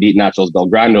promoting Deep Nachos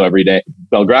Belgrande every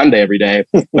day.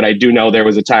 But I do know there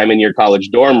was a time in your college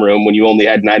dorm room when you only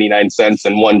had 99 cents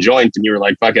and one joint, and you were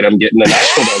like, fuck it, I'm getting a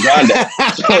Nacho Belgrande.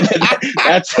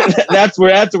 So that's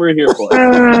what we're here for.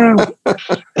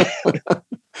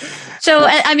 So,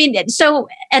 I mean, so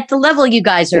at the level you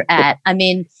guys are at, I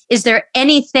mean, is there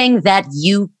anything that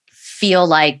you feel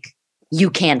like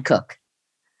you can cook?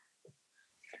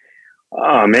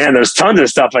 Oh man, there's tons of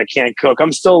stuff I can't cook.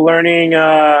 I'm still learning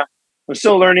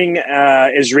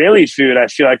Israeli food. I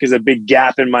feel like is a big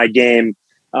gap in my game.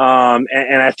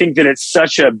 And I think that it's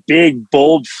such a big,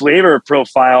 bold flavor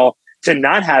profile to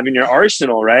not have in your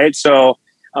arsenal. Right. So,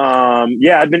 I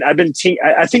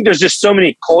think there's just so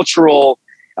many cultural,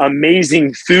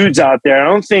 amazing foods out there.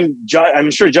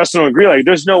 I'm sure Justin will agree. Like,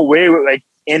 there's no way, like,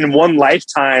 in one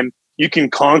lifetime you can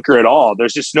conquer it all.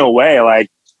 There's just no way. Like,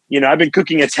 I've been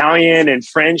cooking Italian and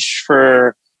French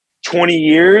for 20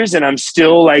 years, and I'm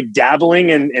still like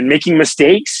dabbling and making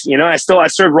mistakes. I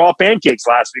served raw pancakes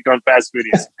last week on Fast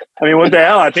Foodies. I mean, what the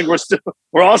hell? I think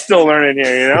we're all still learning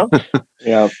here.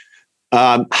 Yeah.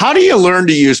 How do you learn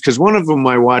to use? Because one of them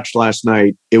I watched last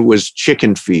night, it was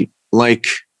chicken feet. Like,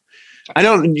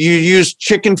 you use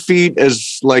chicken feet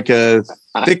as like a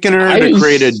thickener to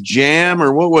create a jam,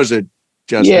 or what was it,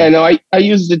 Justin? Yeah, no, I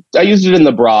used it in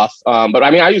the broth. But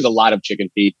I mean, I use a lot of chicken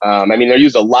feet. They're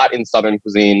used a lot in Southern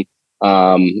cuisine.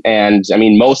 And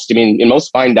in most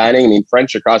fine dining,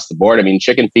 French across the board,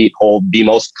 chicken feet hold the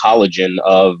most collagen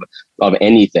of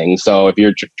anything. So if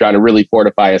you're trying to really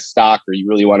fortify a stock, or you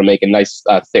really want to make a nice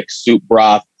thick soup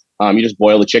broth, you just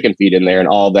boil the chicken feet in there, and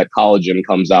all that collagen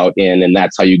comes out and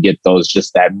that's how you get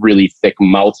that really thick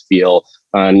mouthfeel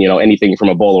on, you know, anything from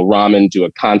a bowl of ramen to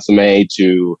a consomme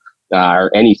to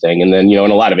or anything. And then, you know,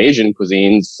 in a lot of Asian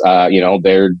cuisines, you know,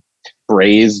 they're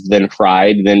braised, then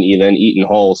fried, then eaten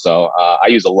whole. So I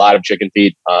use a lot of chicken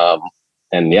feet.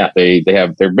 And yeah,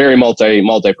 they're very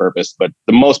multi-purpose, but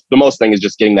the most thing is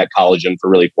just getting that collagen for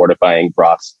really fortifying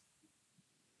broths.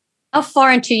 How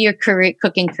far into your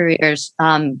cooking careers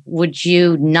would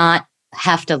you not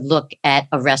have to look at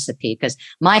a recipe? Because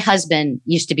my husband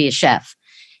used to be a chef,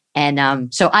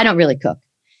 and so I don't really cook.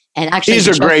 And actually, he's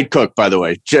a great cook, by the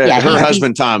way. Yeah, her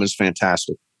husband Tom is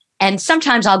fantastic. And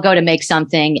sometimes I'll go to make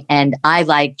something, and I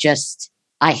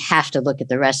have to look at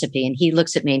the recipe. And he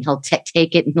looks at me, and he'll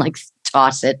take it and like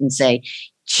toss it and say,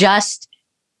 "Just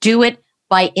do it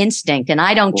by instinct." And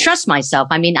I don't trust myself.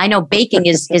 I mean, I know baking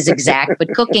is exact, but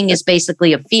cooking is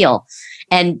basically a feel.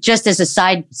 And just as a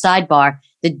sidebar,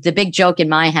 the big joke in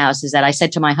my house is that I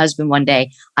said to my husband one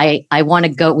day, I want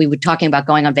to go, we were talking about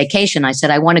going on vacation. I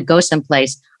said, I want to go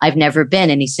someplace I've never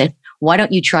been. And he said, why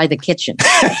don't you try the kitchen?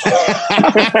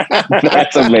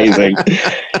 That's amazing.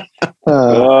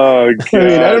 Oh,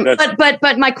 God.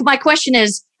 But my question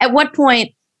is, at what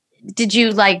point did you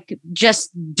like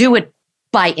just do it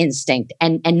by instinct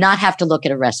and not have to look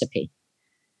at a recipe?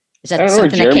 Is that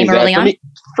something that came early on?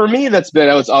 For me,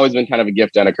 it's always been kind of a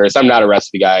gift and a curse. I'm not a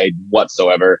recipe guy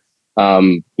whatsoever. I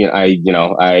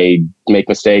make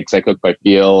mistakes. I cook by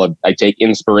feel. I take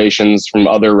inspirations from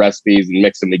other recipes and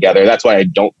mix them together. That's why I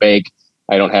don't bake.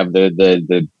 I don't have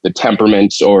the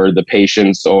temperament or the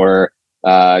patience or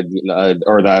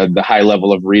the high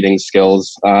level of reading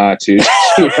skills to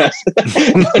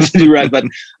do right. But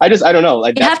I don't know.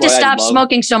 You have to stop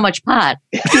smoking so much pot.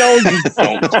 No, you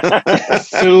don't.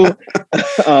 So,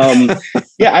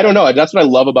 yeah, I don't know. That's what I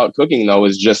love about cooking, though,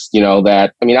 is just, you know,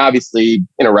 that, I mean, obviously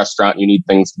in a restaurant, you need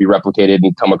things to be replicated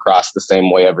and come across the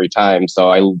same way every time.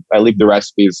 So I leave the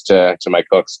recipes to my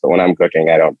cooks, but when I'm cooking,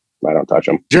 I don't touch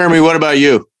them. Jeremy, what about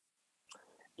you?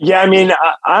 Yeah, I mean,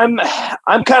 I'm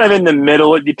kind of in the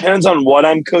middle. It depends on what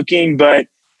I'm cooking, but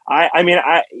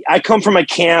I come from a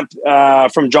camp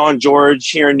from John George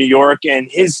here in New York, and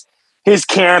his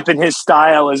camp and his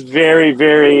style is very,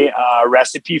 very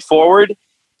recipe forward.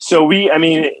 So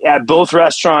at both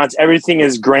restaurants, everything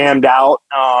is grammed out.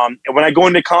 And when I go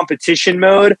into competition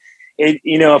mode,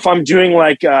 if I'm doing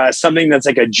like something that's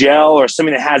like a gel or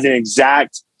something that has an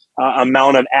exact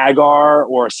amount of agar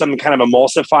or some kind of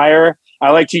emulsifier, I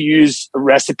like to use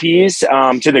recipes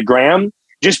to the gram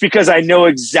just because I know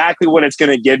exactly what it's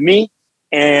going to give me.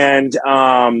 And,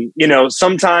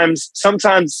 sometimes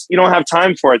you don't have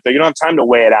time for it, though. You don't have time to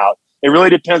weigh it out. It really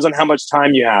depends on how much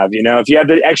time you have. You know, if you have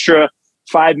the extra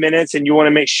 5 minutes and you want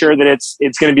to make sure that it's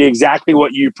going to be exactly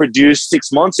what you produced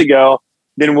 6 months ago,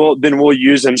 then we'll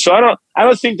use them. So I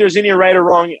don't think there's any right or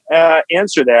wrong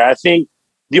answer there. I think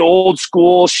the old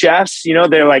school chefs,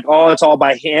 they're like, oh, it's all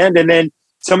by hand. And then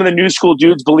some of the new school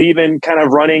dudes believe in kind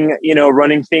of running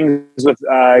things with,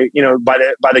 by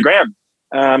the gram.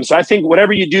 So I think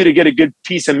whatever you do to get a good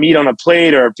piece of meat on a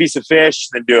plate or a piece of fish,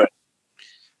 then do it.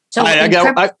 So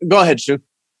go ahead, Sue.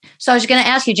 So I was going to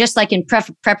ask you, just like in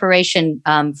preparation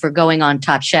for going on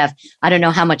Top Chef, I don't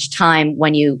know how much time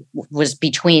when you was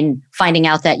between finding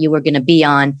out that you were going to be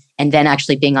on and then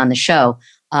actually being on the show.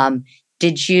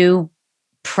 Did you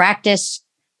practice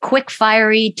quick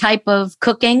fiery type of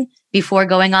cooking before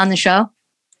going on the show?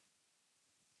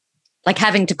 Like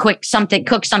having to cook something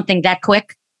that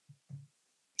quick?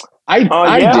 I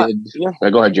did. Yeah.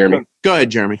 Go ahead,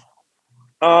 Jeremy.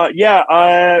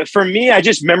 For me, I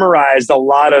just memorized a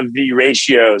lot of the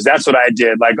ratios. That's what I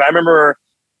did. Like I remember,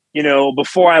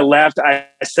 before I left, I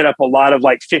set up a lot of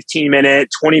like 15-minute,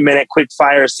 20-minute quick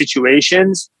fire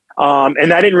situations.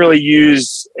 And I didn't really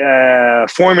use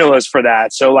formulas for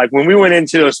that. So like when we went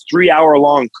into those 3-hour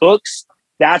long cooks,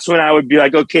 that's when I would be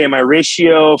like, okay, my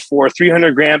ratio for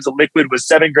 300 grams of liquid was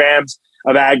 7 grams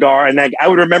of agar. And like, I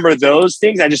would remember those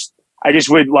things. I just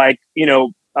would like,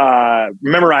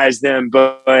 memorize them.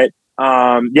 But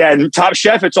and Top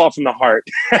Chef, it's all from the heart.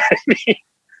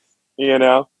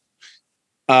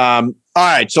 All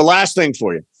right. So last thing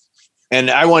for you.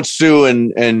 And I want Sue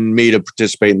and me to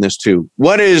participate in this too.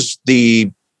 What is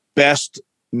the best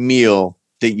meal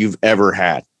that you've ever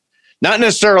had? Not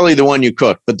necessarily the one you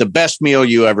cooked, but the best meal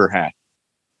you ever had.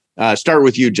 Start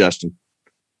with you, Justin.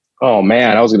 Oh,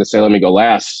 man. I was going to say, let me go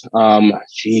last.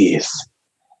 Geez.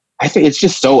 I think it's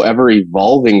just so ever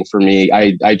evolving for me.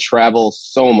 I travel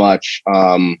so much.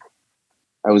 I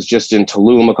was just in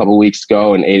Tulum a couple weeks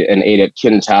ago and ate at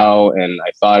Kin Tao, and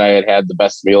I thought I had the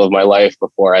best meal of my life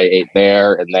before I ate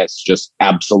there, and that's just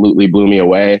absolutely blew me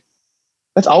away.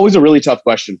 That's always a really tough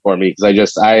question for me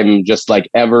because I'm just like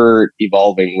ever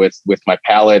evolving with my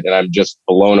palate, and I'm just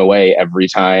blown away every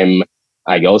time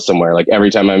I go somewhere. Like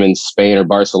every time I'm in Spain or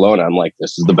Barcelona, I'm like,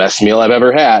 this is the best meal I've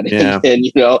ever had. Yeah. And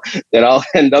then I'll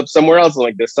end up somewhere else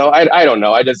like this. So I don't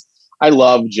know. I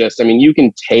love you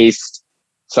can taste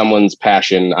someone's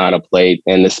passion on a plate.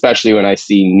 And especially when I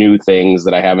see new things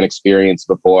that I haven't experienced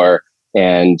before.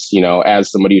 And,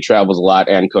 as somebody who travels a lot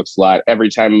and cooks a lot, every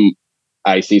time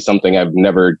I see something I've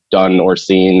never done or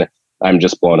seen, I'm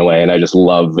just blown away. And I just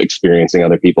love experiencing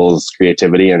other people's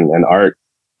creativity and art.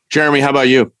 Jeremy, how about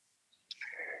you?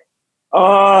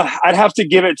 I'd have to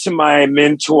give it to my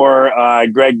mentor,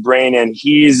 Greg Brainin.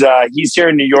 He's here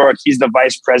in New York. He's the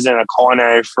vice president of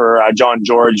culinary for John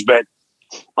George. But,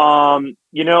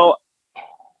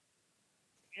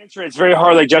 answer it's very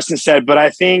hard, like Justin said. But I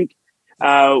think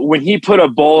when he put a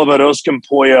bowl of arroz con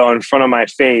pollo in front of my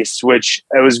face, which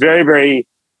it was very, very,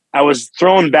 I was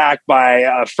thrown back by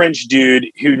a French dude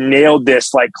who nailed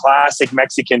this like classic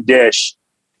Mexican dish.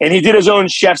 And he did his own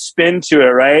chef spin to it,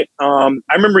 right? I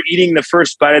remember eating the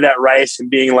first bite of that rice and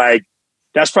being like,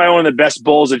 that's probably one of the best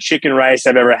bowls of chicken rice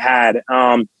I've ever had.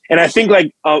 And I think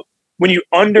when you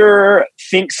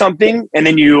underthink something and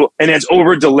it's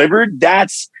over delivered,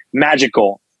 that's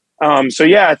magical. So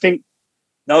yeah, I think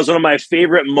that was one of my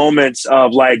favorite moments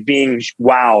of like being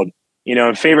wowed,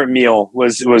 favorite meal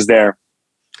was there.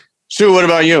 Sue, what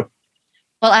about you?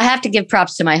 Well, I have to give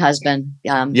props to my husband.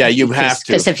 Yeah, you have to.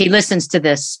 Because if he listens to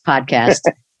this podcast,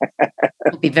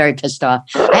 he'll be very pissed off.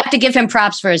 I have to give him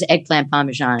props for his eggplant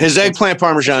parmesan. His eggplant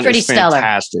parmesan is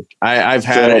fantastic. I've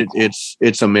had it.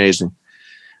 It's amazing.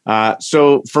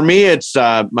 So for me, it's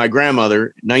my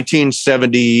grandmother,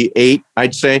 1978,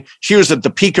 I'd say. She was at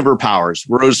the peak of her powers,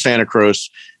 Rose Santa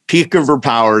Cruz, peak of her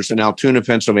powers in Altoona,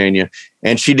 Pennsylvania.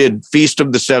 And she did Feast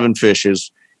of the Seven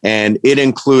Fishes. And it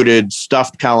included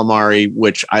stuffed calamari,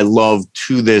 which I love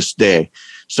to this day.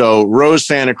 So Rose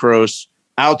Santa Cruz,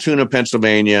 Altoona,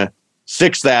 Pennsylvania,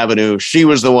 6th Avenue. She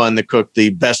was the one that cooked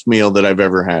the best meal that I've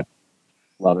ever had.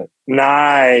 Love it.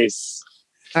 Nice.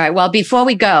 All right. Well, before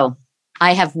we go,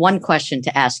 I have one question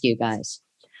to ask you guys.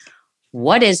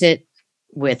 What is it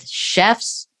with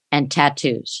chefs and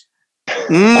tattoos?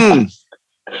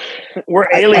 We're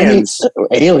aliens.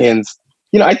 Aliens.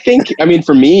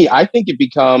 For me, I think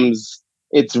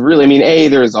it's really,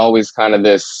 there's always kind of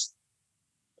this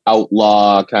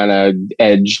outlaw kind of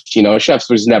edge, chefs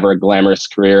was never a glamorous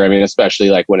career.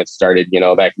 Especially like when it started,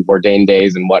 back in Bourdain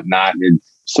days and whatnot, and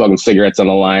smoking cigarettes on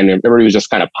the line. Everybody was just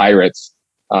kind of pirates.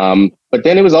 But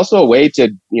then it was also a way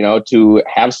to, to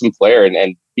have some flair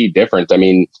and be different.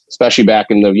 Especially back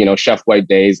in the, Chef White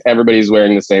days, everybody's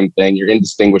wearing the same thing. You're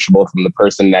indistinguishable from the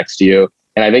person next to you.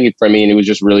 And I think it was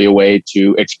just really a way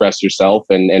to express yourself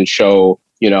and show,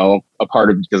 a part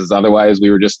of it, because otherwise we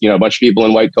were just, a bunch of people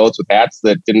in white coats with hats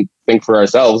that didn't think for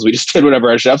ourselves. We just did whatever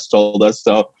our chefs told us.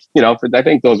 So, I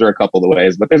think those are a couple of the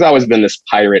ways, but there's always been this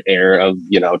pirate air of,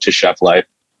 to chef life.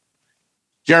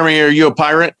 Jeremy, are you a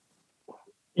pirate?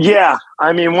 Yeah.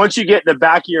 Once you get the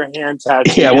back of your hand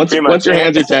tattooed. Yeah. Once your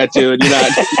hands are tattooed, you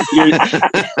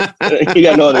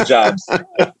got no other jobs.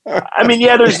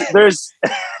 Yeah,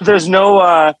 there's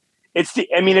no,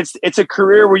 it's a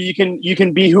career where you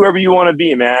can be whoever you want to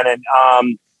be, man.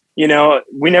 And,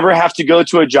 we never have to go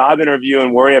to a job interview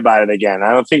and worry about it again.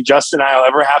 I don't think Justin and I will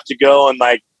ever have to go and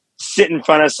like sit in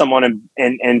front of someone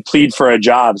and plead for a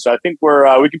job. So I think we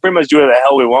can pretty much do whatever the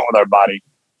hell we want with our body.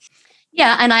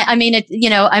 Yeah. And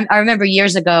I remember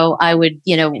years ago, I would,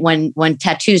 when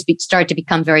tattoos start to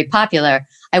become very popular,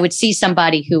 I would see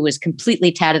somebody who was completely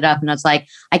tatted up and I was like,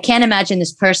 I can't imagine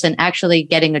this person actually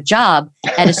getting a job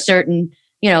at a certain,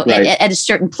 right. at a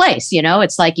certain place.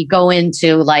 It's like you go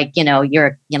into like,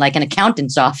 you're like an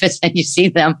accountant's office and you see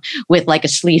them with like a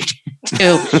sleeve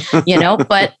tattoo,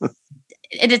 but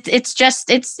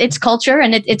it's culture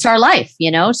and it's our life,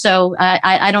 so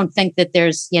I don't think that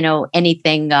there's,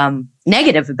 anything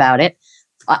negative about it.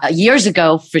 Years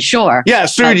ago, for sure. Yeah.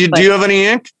 Sue, do you have any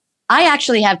ink? I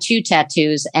actually have 2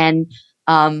 tattoos and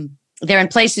they're in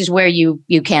places where you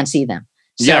can't see them.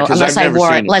 So yeah, unless I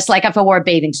wore it, less like if I wore a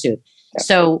bathing suit. Yeah.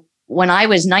 So when I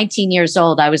was 19 years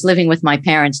old, I was living with my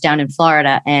parents down in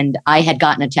Florida and I had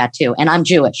gotten a tattoo and I'm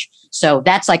Jewish. So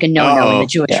that's like a no-no in the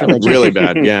Jewish religion. Really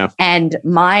bad, yeah. And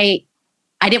I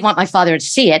didn't want my father to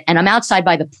see it. And I'm outside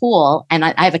by the pool and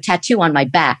I have a tattoo on my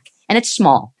back and it's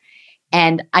small.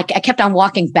 And I kept on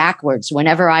walking backwards.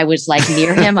 Whenever I was like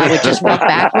near him, I would just walk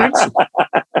backwards.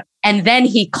 And then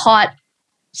he caught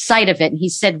sight of it and he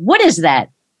said, "What is that?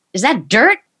 Is that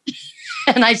dirt?"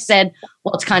 And I said,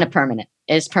 "Well, it's kind of permanent.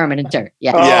 is permanent dirt.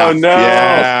 Yeah. Oh, no.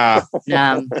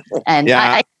 Yeah. And Yeah.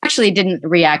 I actually didn't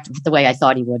react the way I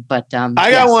thought he would, but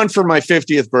I got one for my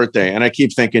 50th birthday, and I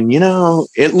keep thinking,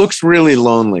 it looks really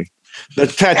lonely. The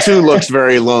tattoo looks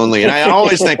very lonely, and I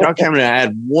always think, okay, I'm going to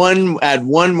add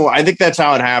one more. I think that's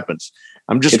how it happens.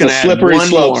 I'm just going to add slippery one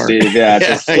slope, more. Steve. Yeah,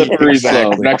 it's a slippery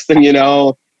slope. Next thing you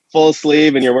know, full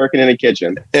sleeve, and you're working in a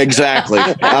kitchen. Exactly.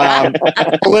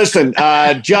 Listen,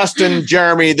 Justin,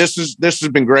 Jeremy, this has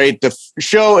been great. The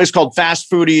show is called Fast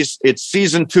Foodies. It's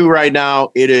season 2 right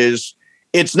now.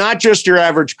 It's not just your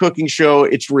average cooking show.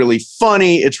 It's really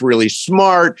funny. It's really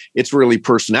smart. It's really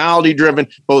personality driven.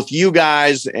 Both you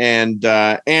guys and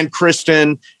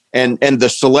Kristen and the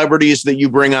celebrities that you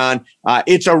bring on.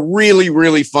 It's a really,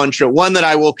 really fun show. One that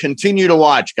I will continue to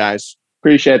watch, guys.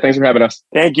 Appreciate it. Thanks for having us.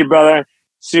 Thank you, brother.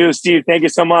 Sue, Steve, thank you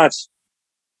so much.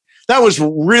 That was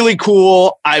really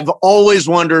cool. I've always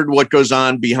wondered what goes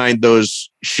on behind those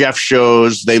chef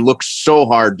shows. They look so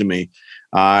hard to me.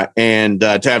 And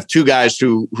to have two guys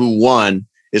who won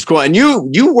is cool. And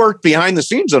you worked behind the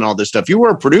scenes on all this stuff. You were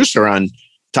a producer on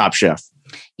Top Chef.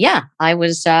 Yeah, I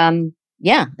was. I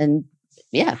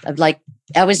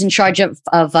was in charge of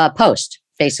post,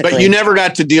 basically. But you never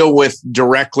got to deal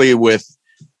directly with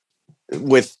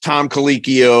Tom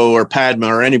Colicchio or Padma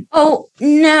or any. Oh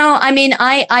no! I mean,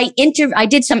 I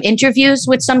did some interviews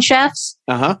with some chefs.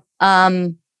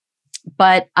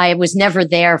 But I was never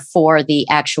there for the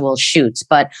actual shoots.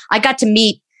 But I got to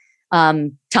meet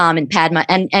Tom and Padma,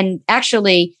 and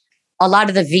actually a lot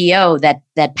of the VO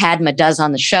that Padma does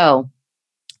on the show,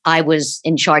 I was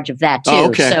in charge of that too. Oh,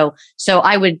 okay. So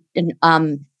I would,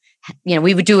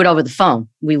 we would do it over the phone.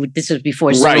 This was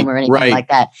before Zoom or anything like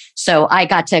that. So I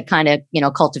got to kind of,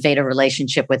 cultivate a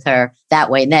relationship with her that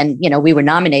way. And then, we were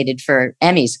nominated for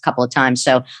Emmys a couple of times.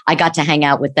 So I got to hang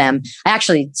out with them. I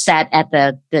actually sat at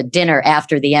the dinner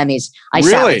after the Emmys. I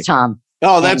sat with Tom.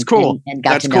 Oh, that's cool. And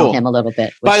got to know him a little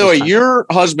bit. By the way, your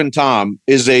husband, Tom,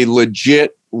 is a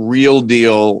legit, real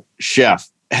deal chef.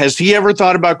 Has he ever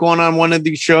thought about going on one of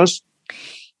these shows?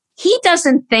 He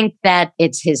doesn't think that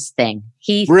it's his thing.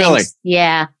 He thinks,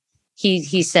 yeah.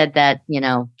 He said that,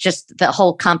 just the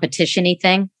whole competition-y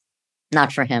thing,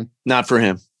 not for him. Not for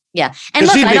him. Yeah. And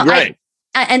look, he'd be great.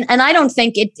 And I don't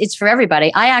think it's for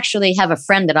everybody. I actually have a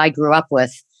friend that I grew up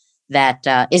with that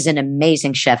is an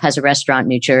amazing chef, has a restaurant in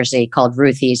New Jersey called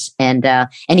Ruthie's. And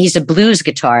he's a blues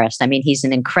guitarist. I mean, he's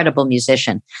an incredible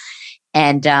musician.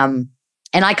 And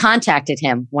I contacted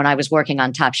him when I was working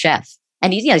on Top Chef.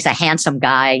 And he's a handsome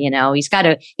guy, he's got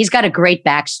a great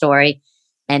backstory.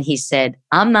 And he said,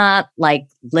 I'm not like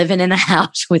living in a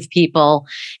house with people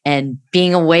and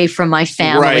being away from my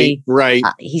family. Right.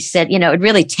 He said, it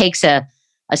really takes a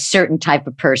certain type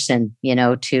of person,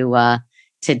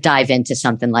 to dive into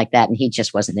something like that. And he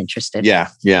just wasn't interested. Yeah.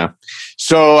 Yeah.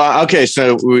 So, okay.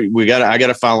 So I got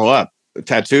to follow up.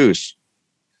 Tattoos.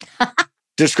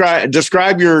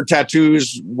 Describe your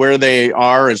tattoos, where they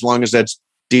are, as long as that's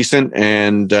decent.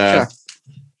 And sure.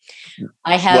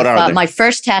 I have my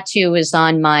first tattoo is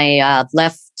on my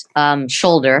left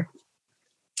shoulder,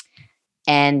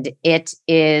 and it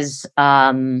is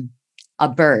a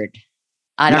bird.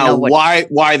 I don't know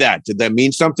why that. Did that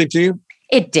mean something to you?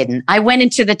 It didn't. I went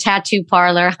into the tattoo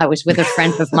parlor. I was with a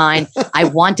friend of mine. I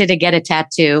wanted to get a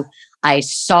tattoo. I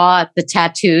saw the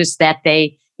tattoos that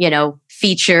they,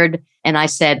 featured, and I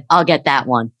said, I'll get that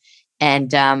one.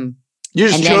 And you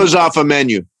just chose off a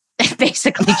menu.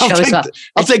 Basically chose off.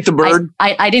 I'll take the bird.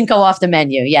 I didn't go off the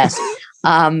menu. Yes.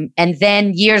 And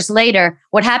then years later,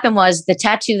 what happened was the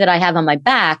tattoo that I have on my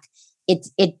back,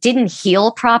 it didn't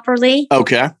heal properly.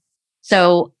 Okay.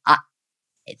 So,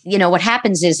 what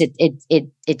happens is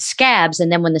it scabs.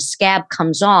 And then when the scab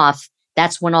comes off,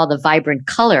 that's when all the vibrant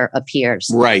color appears.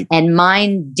 Right. And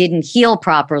mine didn't heal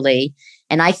properly.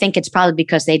 And I think it's probably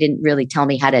because they didn't really tell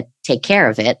me how to take care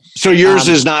of it. So yours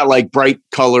is not like bright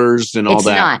colors and all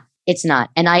that. It's not.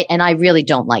 And I really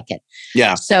don't like it.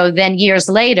 Yeah. So then years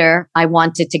later, I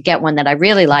wanted to get one that I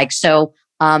really like. So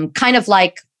kind of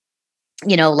like,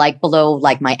 like below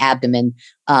like my abdomen,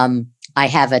 I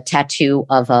have a tattoo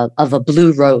of a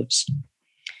blue rose.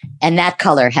 And that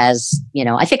color has,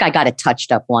 I think I got it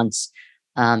touched up once.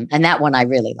 And that one I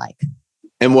really like.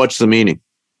 And what's the meaning?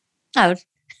 Oh,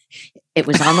 it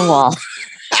was on the wall.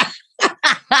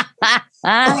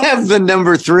 I have the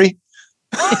number 3.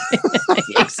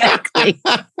 Exactly.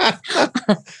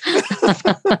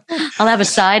 I'll have a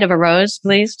side of a rose,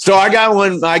 please. So I got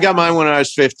mine when I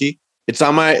was 50. It's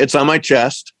on my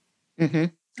chest. Mm-hmm.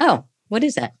 Oh, what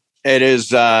is that? It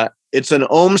is. It's an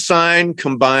Om sign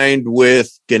combined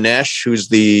with Ganesh, who's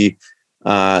the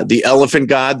elephant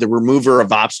god, the remover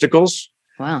of obstacles.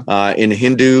 Wow. in the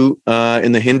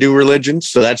Hindu religion.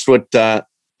 So that's what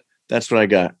I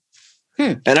got.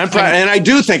 And and I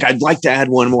do think I'd like to add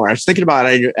one more. I was thinking about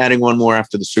adding one more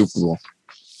after the Super Bowl.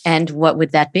 And what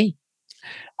would that be?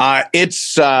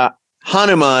 It's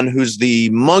Hanuman, who's the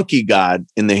monkey god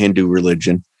in the Hindu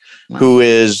religion, Wow.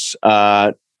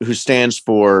 who stands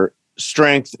for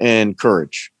strength and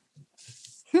courage.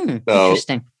 So,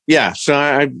 Interesting. yeah, so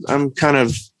I'm kind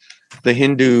of the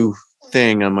Hindu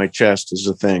thing on my chest is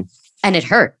a thing. And it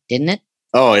hurt, didn't it?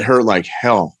 Oh, it hurt like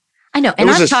hell. I know. And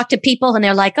I've talked to people and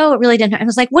they're like, oh, it really didn't hurt. I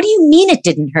was like, what do you mean it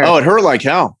didn't hurt? Oh, it hurt like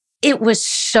hell. It was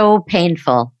so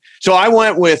painful. So I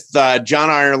went with John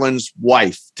Ireland's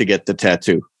wife to get the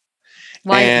tattoo.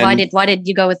 Why did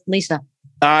you go with Lisa?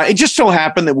 It just so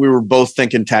happened that we were both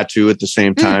thinking tattoo at the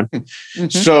same time. Mm-hmm.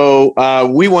 So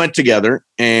we went together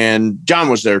and John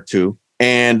was there too.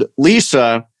 And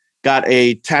Lisa got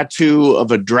a tattoo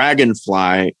of a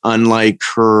dragonfly on like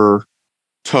her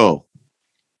toe.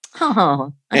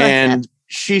 Oh, I like And that.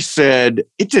 she said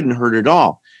it didn't hurt at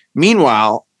all.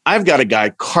 Meanwhile, I've got a guy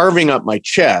carving up my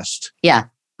chest. Yeah.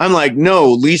 I'm like,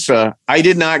 no, Lisa, I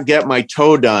did not get my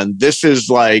toe done. This is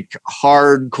like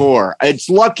hardcore. It's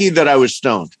lucky that I was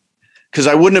stoned because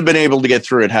I wouldn't have been able to get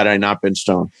through it had I not been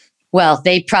stoned. Well,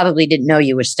 they probably didn't know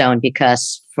you were stoned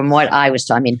because from what I was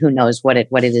told, I mean, who knows what it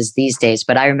is these days,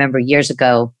 but I remember years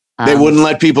ago. They wouldn't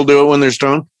let people do it when they're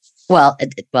stoned? Well,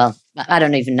 I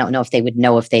don't even know if they would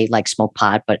know if they like smoke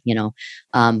pot, but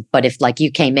but if like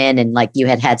you came in and like you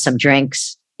had some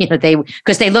drinks,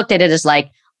 because they looked at it as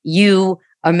like you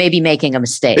are maybe making a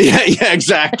mistake. Yeah,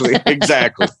 exactly.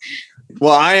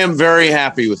 Well, I am very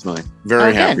happy with mine.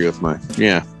 Very happy with mine.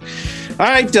 Yeah. All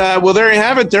right. Well, there you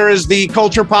have it. There is the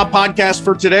Culture Pop podcast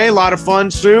for today. A lot of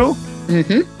fun, Sue.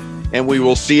 Mm-hmm. And we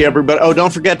will see everybody. Oh,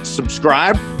 don't forget to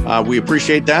subscribe. We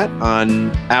appreciate that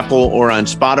on Apple or on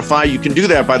Spotify. You can do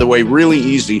that, by the way, really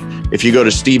easy if you go to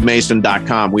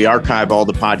stevemason.com. We archive all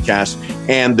the podcasts,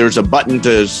 and there's a button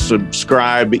to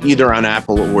subscribe either on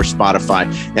Apple or Spotify.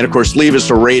 And, of course, leave us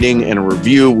a rating and a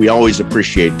review. We always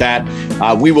appreciate that.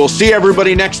 We will see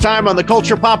everybody next time on the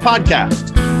Culture Pop Podcast.